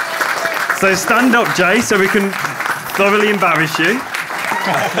 So stand up, Jay, so we can thoroughly embarrass you.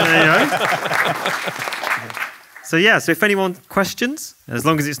 There you go. So yeah, so if anyone questions, as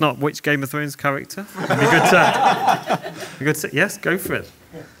long as it's not which Game of Thrones character, it'd be good to, yes, go for it.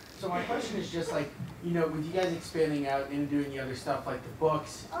 Yeah. So my question is just like, you know, with you guys expanding out and doing the other stuff like the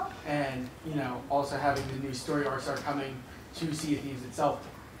books and, you know, also having the new story arcs are coming to Sea of Thieves itself,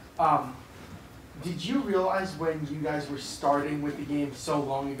 did you realize when you guys were starting with the game so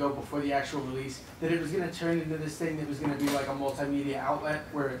long ago before the actual release that it was going to turn into this thing that was going to be like a multimedia outlet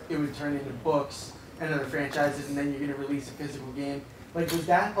where it would turn into books and other franchises, and then you're going to release a physical game? Like, was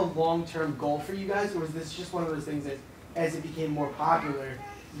that a long-term goal for you guys, or was this just one of those things that, as it became more popular,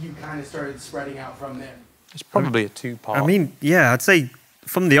 you kind of started spreading out from there? It's probably a two-part. I mean, yeah, I'd say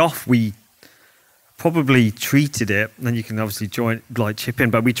from the off, we probably treated it, and you can obviously chip in,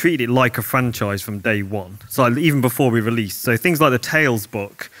 but we treated it like a franchise from day one. So even before we released. So things like the Tales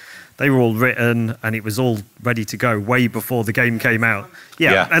book, they were all written and it was all ready to go way before the game came out.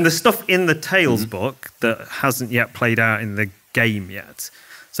 Yeah. And the stuff in the Tales book that hasn't yet played out in the game yet.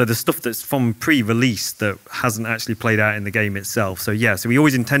 So the stuff that's from pre-release that hasn't actually played out in the game itself. So yeah, so we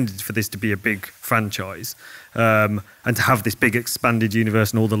always intended for this to be a big franchise and to have this big expanded universe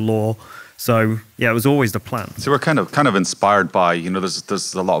and all the lore. So yeah, it was always the plan. So we're kind of inspired by, you know,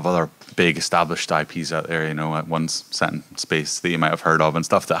 there's a lot of other big established IPs out there, you know, ones set in space that you might have heard of and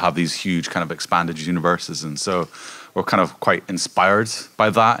stuff that have these huge kind of expanded universes. And so we're kind of quite inspired by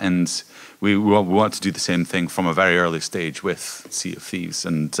that. And we want to do the same thing from a very early stage with Sea of Thieves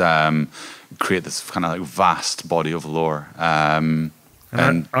and create this kind of like vast body of lore.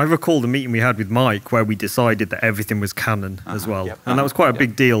 And I recall the meeting we had with Mike where we decided that everything was canon as well. Yep. And that was quite a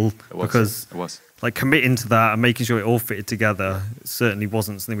big deal because it was. Like committing to that and making sure it all fitted together certainly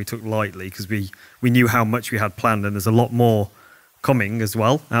wasn't something we took lightly because we knew how much we had planned, and there's a lot more coming as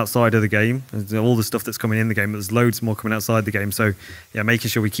well outside of the game. There's all the stuff that's coming in the game, but there's loads more coming outside the game. So yeah, making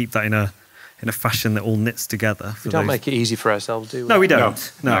sure we keep that in a fashion that all knits together. We don't make it easy for ourselves, do we? No, we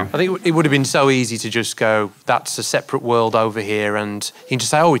don't. No. I think it would have been so easy to just go, that's a separate world over here, and you can just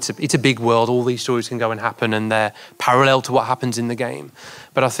say, oh, it's a big world, all these stories can go and happen, and they're parallel to what happens in the game.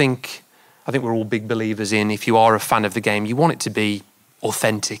 But I think we're all big believers in, if you are a fan of the game, you want it to be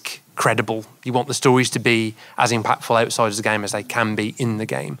authentic, credible. You want the stories to be as impactful outside of the game as they can be in the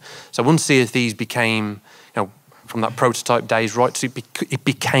game. So once Sea of Thieves became, you know, from that prototype days right to it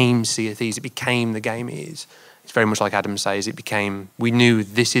became Sea of Thieves, it became the game it is. It's very much like Adam says, we knew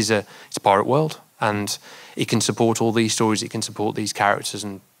this is it's a pirate world and it can support all these stories, it can support these characters,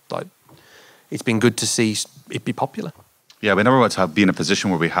 and like it's been good to see it be popular. Yeah, we never want to be in a position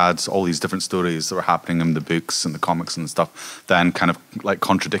where we had all these different stories that were happening in the books and the comics and stuff, then kind of like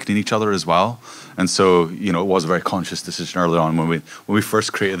contradicting each other as well. And so, you know, it was a very conscious decision early on when we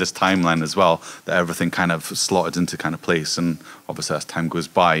first created this timeline as well, that everything kind of slotted into kind of place. And obviously as time goes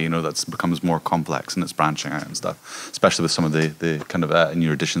by, you know, that becomes more complex and it's branching out and stuff, especially with some of the kind of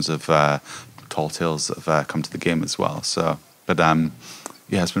new editions of Tall Tales that have come to the game as well. So, but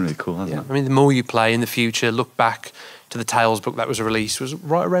yeah, it's been really cool, hasn't it? I mean, the more you play in the future, look back to the Tales book that was released, was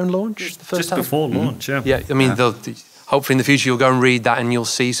right around launch? The first Just before launch, yeah. Yeah, I mean, hopefully in the future you'll go and read that and you'll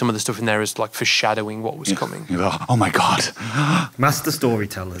see some of the stuff in there as like foreshadowing what was coming. You go, oh my God. Master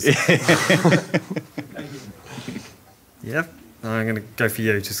storytellers. Yeah, I'm going to go for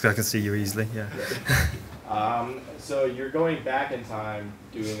you just so I can see you easily, yeah. So you're going back in time,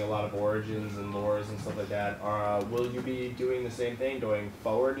 doing a lot of origins and lores and stuff like that. Will you be doing the same thing, going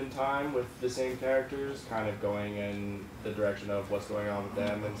forward in time with the same characters, kind of going in the direction of what's going on with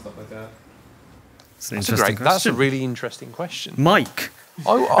them and stuff like that? That's a really interesting question. Mike.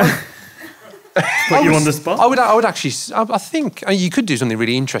 Put you on the spot? I would actually, I think, you could do something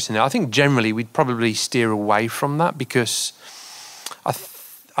really interesting there. I think generally we'd probably steer away from that because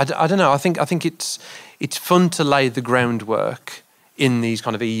I don't know. I think it's fun to lay the groundwork in these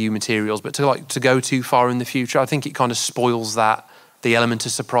kind of EU materials, but to go too far in the future, I think it kind of spoils the element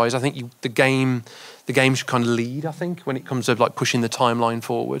of surprise. I think the game should kind of lead, I think, when it comes to like pushing the timeline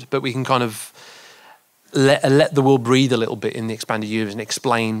forward. But we can kind of let the world breathe a little bit in the expanded universe and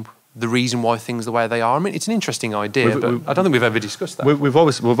explain the reason why things are the way they are. I mean, it's an interesting idea, but I don't think we've ever discussed that. We've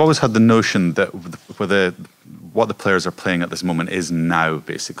always had the notion that what the players are playing at this moment is now,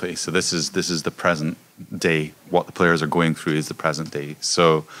 basically. So this is the present day. What the players are going through is the present day.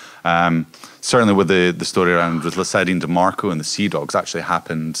 So certainly with the story around with Lysadine DeMarco and the Sea Dogs actually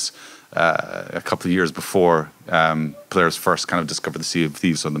happened a couple of years before players first kind of discovered the Sea of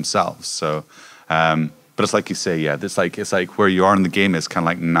Thieves for themselves. So. But it's like you say, yeah. It's like where you are in the game is kind of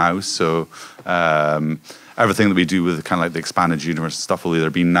like now. So everything that we do with kind of like the expanded universe stuff will either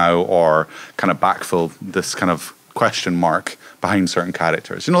be now or kind of backfill this kind of question mark behind certain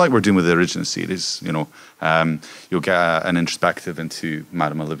characters. You know, like we're doing with the original series. You know, you'll get an introspective into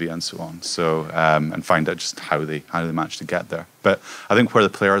Madame Olivia and so on. So and find out just how they managed to get there. But I think where the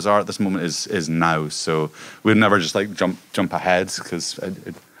players are at this moment is now. So we'd never just like jump ahead because.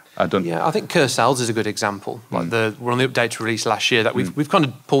 Yeah, I think Curcel's is a good example. Like we're on the update to release last year that we've kind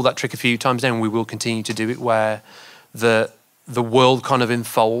of pulled that trick a few times now, and we will continue to do it where the world kind of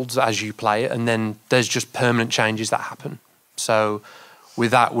unfolds as you play it, and then there's just permanent changes that happen. So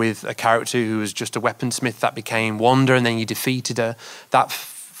with a character who was just a weaponsmith that became Wanda, and then you defeated her, that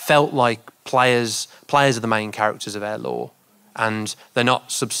felt like players are the main characters of our lore, and they're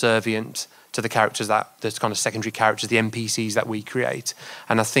not subservient to the characters there's kind of secondary characters, the NPCs that we create.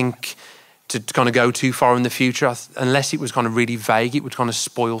 And I think to kind of go too far in the future, unless it was kind of really vague, it would kind of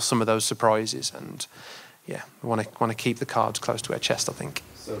spoil some of those surprises. And yeah, we want to keep the cards close to our chest, I think.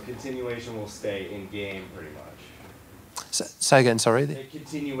 So continuation will stay in game pretty much. Say again, sorry. A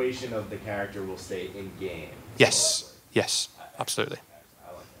continuation of the character will stay in game. Yes, absolutely.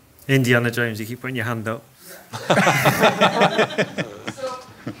 Indiana Jones, you keep putting your hand up.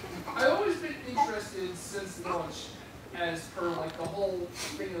 As per like the whole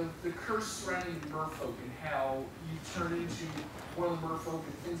thing of the curse surrounding merfolk and how you turn into one of the merfolk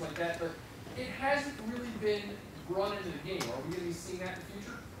and things like that, but it hasn't really been brought into the game. Are we going to be seeing that in the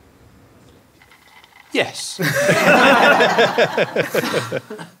future? Yes.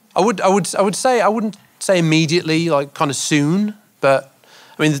 I wouldn't say immediately, like kind of soon, but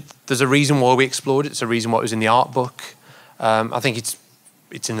I mean, there's a reason why we explored it. It's a reason why it was in the art book. I think it's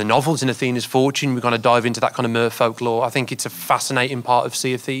in the novels, in Athena's Fortune. We're going to dive into that kind of merfolk lore. I think it's a fascinating part of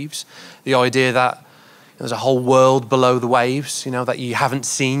Sea of Thieves. The idea that there's a whole world below the waves, you know, that you haven't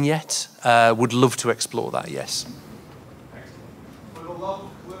seen yet. Would love to explore that, yes. Excellent. For the love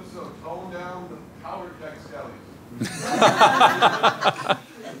of Calypso, tone down the powder keg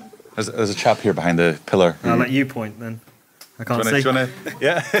Skellies. There's a chap here behind the pillar. I'll let you point then. I can't see.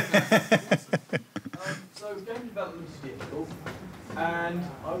 Yeah. So game development is difficult. And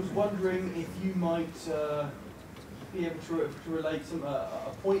I was wondering if you might be able to relate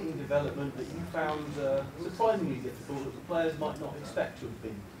a point in development that you found surprisingly difficult that the players might not expect to have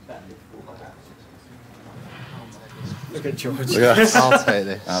been that difficult, perhaps. Look at George. Yeah. I'll take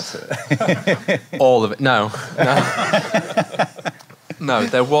this. All of it. No. No,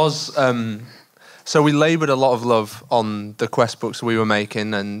 there was... So we laboured a lot of love on the quest books we were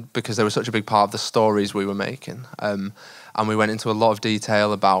making, and because they were such a big part of the stories we were making. And we went into a lot of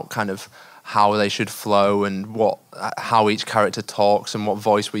detail about kind of how they should flow and how each character talks and what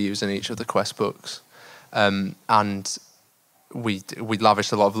voice we use in each of the quest books. And we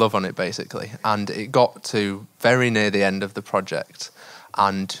lavished a lot of love on it, basically. And it got to very near the end of the project,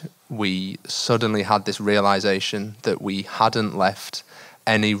 and we suddenly had this realisation that we hadn't left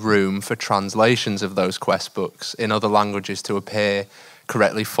any room for translations of those quest books in other languages to appear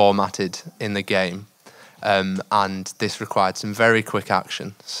correctly formatted in the game. And this required some very quick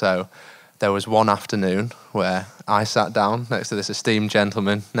action. So there was one afternoon where I sat down next to this esteemed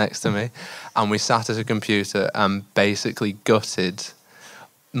gentleman next to me, and we sat at a computer and basically gutted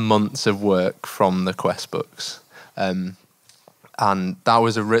months of work from the quest books. And that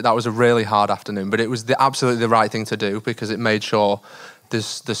was a really hard afternoon, but it was absolutely the right thing to do because it made sure the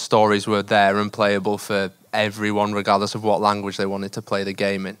stories were there and playable for everyone, regardless of what language they wanted to play the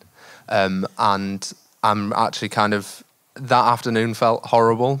game in. And I'm actually kind of, that afternoon felt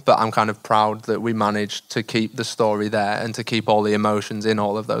horrible, but I'm kind of proud that we managed to keep the story there and to keep all the emotions in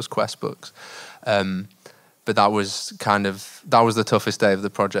all of those quest books. But that was the toughest day of the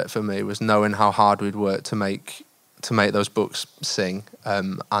project for me, was knowing how hard we'd worked to make those books sing,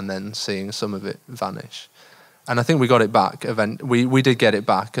 and then seeing some of it vanish. And I think we got it back. We did get it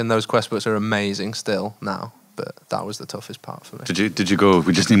back, and those quest books are amazing still now. But that was the toughest part for me. Did you go,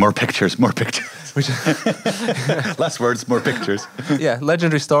 we just need more pictures, less words, more pictures? Yeah,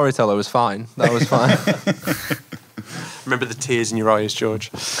 Legendary Storyteller was fine. That was fine. Remember the tears in your eyes,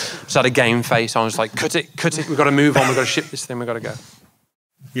 George? Just had a game face. I was like, cut it, we've got to move on, we've got to ship this thing, we've got to go.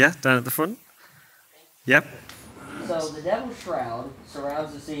 Yeah, down at the front. Yep. So the Devil's Shroud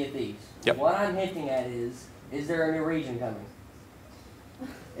surrounds the Sea of Thieves. Yep. What I'm hinting at is there a new region coming?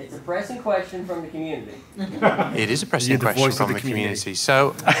 It's a pressing question from the community. It is a pressing question from the community.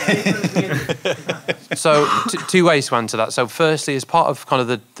 So, two ways to answer that. So, firstly, as part of kind of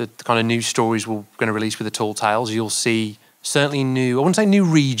the kind of new stories we're going to release with the Tall Tales, you'll see certainly new, I wouldn't say new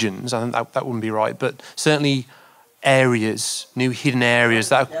regions, I think that wouldn't be right, but certainly areas, new hidden areas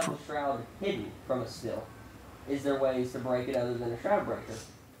that are... Devil's Shroud hidden from us still. Is there ways to break it other than a shroud breaker?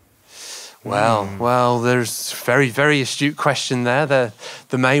 Well, there's very, very astute question there. There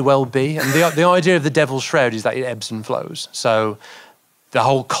may well be. And the idea of the Devil's Shroud is that it ebbs and flows. So the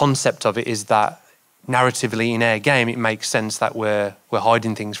whole concept of it is that narratively in our game, it makes sense that we're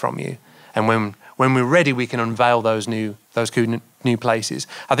hiding things from you. And when we're ready, we can unveil those new places.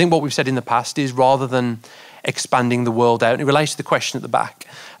 I think what we've said in the past is, rather than expanding the world out, and it relates to the question at the back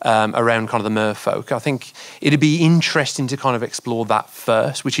around kind of the merfolk, I think it'd be interesting to kind of explore that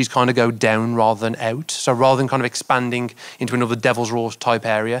first, which is kind of go down rather than out. So rather than kind of expanding into another Devil's Roar type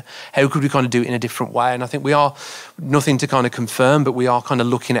area, how could we kind of do it in a different way? And I think we are, nothing to kind of confirm, but we are kind of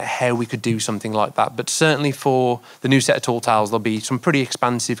looking at how we could do something like that. But certainly for the new set of Tall Tales, there'll be some pretty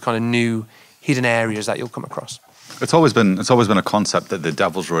expansive kind of new hidden areas that you'll come across. It's always been a concept that the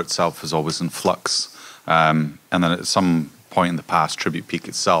Devil's Roar itself is always in flux. And then at some point in the past, Tribute Peak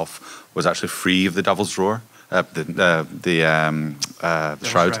itself was actually free of the Devil's Roar, the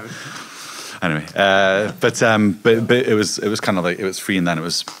Shroud. Anyway, but it was kind of like, it was free and then it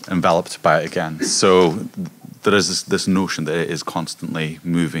was enveloped by it again. So there is this notion that it is constantly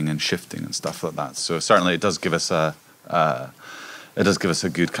moving and shifting and stuff like that. So certainly it does give us a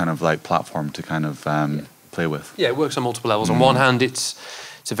good kind of like platform to kind of play with. Yeah, it works on multiple levels. On one hand, it's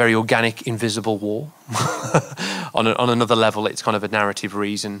a very organic, invisible wall. on another level, it's kind of a narrative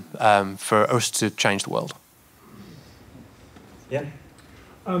reason for us to change the world. Yeah.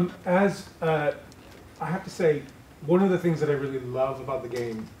 I have to say, one of the things that I really love about the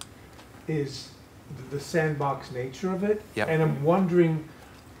game is the sandbox nature of it. Yep. And I'm wondering,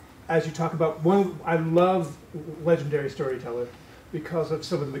 as you talk about, I love Legendary Storyteller because of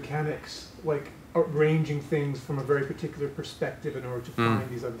some of the mechanics, like arranging things from a very particular perspective in order to find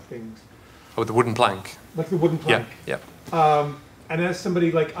these other things. Oh, the wooden plank. Like the wooden plank. Yeah. And as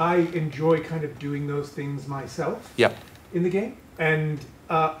somebody, like, I enjoy kind of doing those things myself in the game. And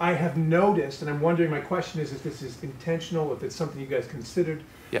I have noticed, and I'm wondering, my question is if this is intentional, if it's something you guys considered.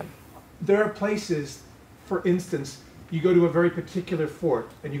 Yeah. There are places, for instance, you go to a very particular fort,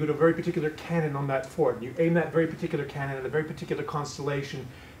 and you go to a very particular cannon on that fort, and you aim that very particular cannon at a very particular constellation,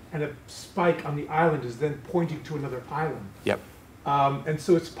 and a spike on the island is then pointing to another island. Yep. And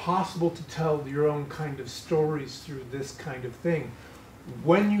so it's possible to tell your own kind of stories through this kind of thing.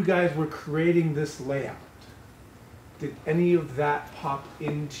 When you guys were creating this layout, did any of that pop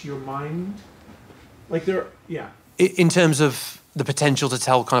into your mind? Like In terms of the potential to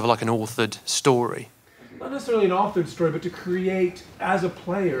tell kind of like an authored story? Not necessarily an authored story, but to create, as a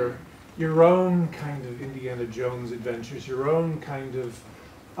player, your own kind of Indiana Jones adventures, your own kind of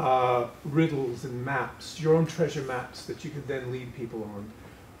riddles and maps, your own treasure maps that you could then lead people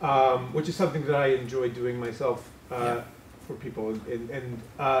on, which is something that I enjoy doing myself for people. And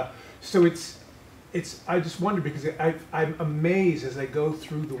so it's I just wonder, because I'm amazed as I go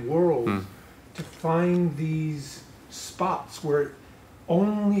through the world to find these spots where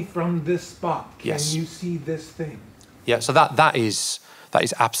only from this spot can you see this thing. Yeah, so that is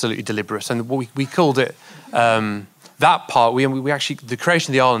absolutely deliberate, and we called it. That part, we actually, the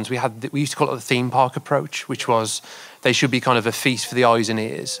creation of the islands, we used to call it the theme park approach, which was they should be kind of a feast for the eyes and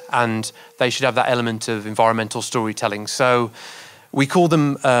ears, and they should have that element of environmental storytelling. So we call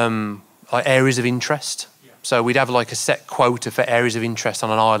them like areas of interest. So we'd have like a set quota for areas of interest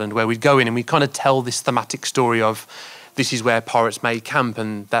on an island where we'd go in and we'd kind of tell this thematic story of this is where pirates made camp,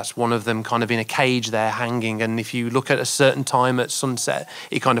 and that's one of them kind of in a cage there hanging. And if you look at a certain time at sunset,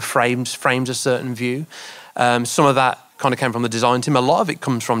 it kind of frames a certain view. Some of that kind of came from the design team. A lot of it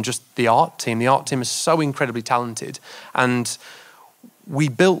comes from just the art team. The art team is so incredibly talented. And we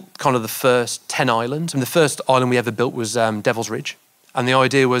built kind of the first 10 islands. And the first island we ever built was Devil's Ridge. And the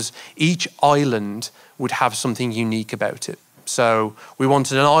idea was each island would have something unique about it. So we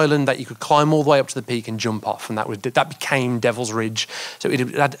wanted an island that you could climb all the way up to the peak and jump off, and that became Devil's Ridge. So it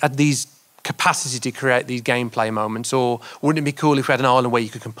had these capacity to create these gameplay moments. Or wouldn't it be cool if we had an island where you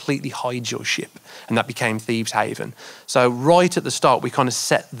could completely hide your ship, and that became Thieves Haven? So right at the start, we kind of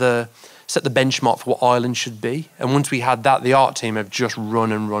set the benchmark for what island should be. And once we had that, the art team have just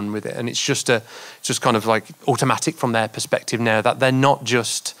run with it, and it's just kind of like automatic from their perspective now that they're not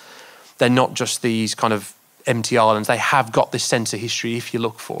just these kind of empty islands. They have got this sense of history if you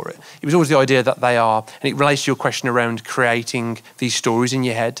look for it. It was always the idea that they are, and it relates to your question around creating these stories in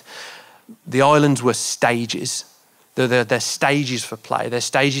your head. The islands were stages. They're stages for play. They're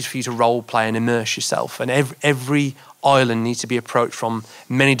stages for you to role play and immerse yourself. And every island needs to be approached from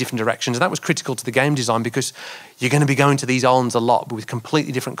many different directions. And that was critical to the game design, because you're going to be going to these islands a lot, but with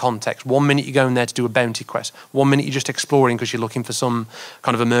completely different context. One minute you're going there to do a bounty quest. One minute you're just exploring because you're looking for some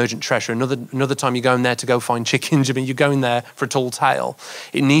kind of emergent treasure. Another time you're going there to go find chickens. I mean, you're going there for a tall tale.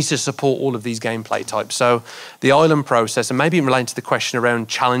 It needs to support all of these gameplay types. So the island process, and maybe in relation to the question around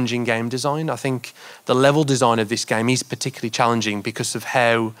challenging game design, I think the level design of this game is particularly challenging because of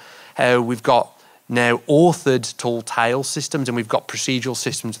how we've got now authored tall tale systems, and we've got procedural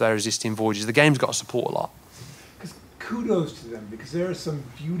systems that are existing voyages. The game's got to support a lot. Kudos to them, because there are some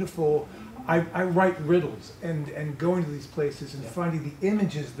beautiful. I write riddles, and going to these places and finding the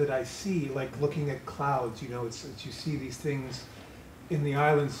images that I see, like looking at clouds. You know, it's you see these things in the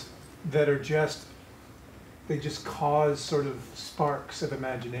islands that are they just cause sort of sparks of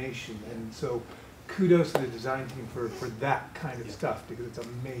imagination, and so kudos to the design team for that kind of stuff, because it's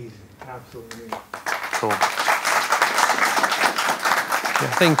amazing, absolutely amazing. Cool.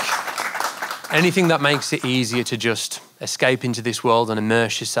 I think anything that makes it easier to just escape into this world and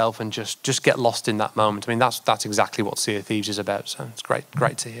immerse yourself and just get lost in that moment. I mean, that's exactly what Sea of Thieves is about. So it's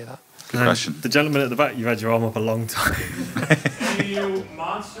great to hear that. Good question. The gentleman at the back, you've had your arm up a long time. Any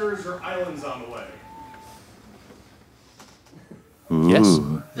monsters or islands on the way? Ooh. Yes.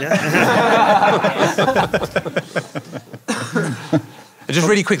 Yeah. Just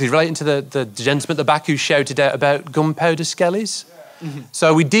really quickly, relating to the gentleman at the back who shouted out about gunpowder skellies. Mm-hmm.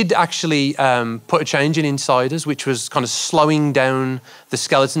 So we did actually put a change in Insiders, which was kind of slowing down the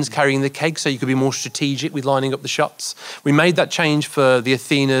skeletons carrying the keg so you could be more strategic with lining up the shots. We made that change for the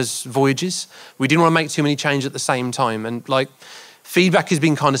Athena's voyages. We didn't want to make too many changes at the same time. And feedback has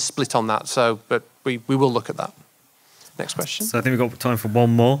been kind of split on that. But we will look at that. Next question. So I think we've got time for one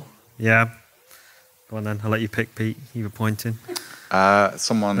more. Yeah. Go on then. I'll let you pick, Pete. You were pointing.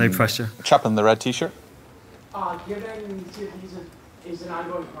 Someone. No pressure. A chap in the red t-shirt. Given Sea of Thieves is an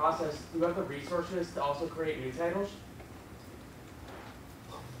ongoing process, do you have the resources to also create new titles?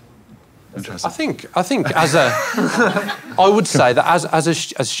 Interesting. I think I would say that as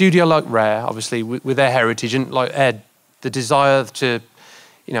a studio like Rare, obviously with their heritage, and like Ed, the desire to,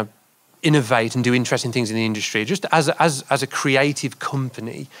 innovate and do interesting things in the industry. Just as a creative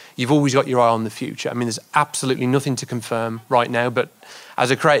company, you've always got your eye on the future. I mean, there's absolutely nothing to confirm right now, but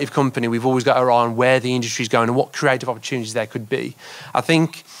as a creative company, we've always got our eye on where the industry's going and what creative opportunities there could be. I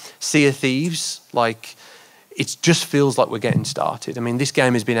think Sea of Thieves, it just feels like we're getting started. I mean, this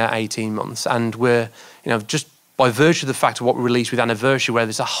game has been out 18 months, and we're, just by virtue of the fact of what we released with Anniversary, where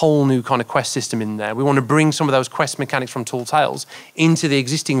there's a whole new kind of quest system in there. We want to bring some of those quest mechanics from Tall Tales into the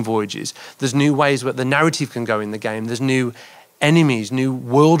existing voyages. There's new ways where the narrative can go in the game. There's new enemies, new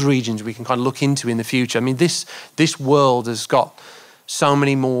world regions we can kind of look into in the future. I mean, this world has got so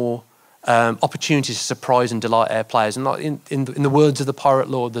many more opportunities to surprise and delight our players. And in the words of the Pirate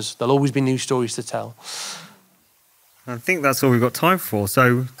Lord, there'll always be new stories to tell. I think that's all we've got time for.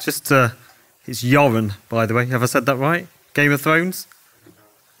 So just... It's Yoren, by the way. Have I said that right? Game of Thrones?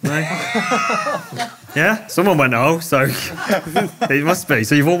 No? Yeah? Someone went, oh, so it must be.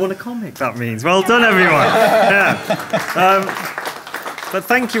 So you've all won a comic, that means. Well done, everyone. Yeah. But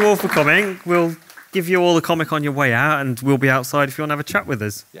thank you all for coming. We'll give you all the comic on your way out, and we'll be outside if you want to have a chat with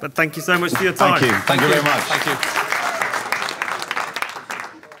us. Yeah. But thank you so much for your time. Thank you. Thank you very much. Thank you.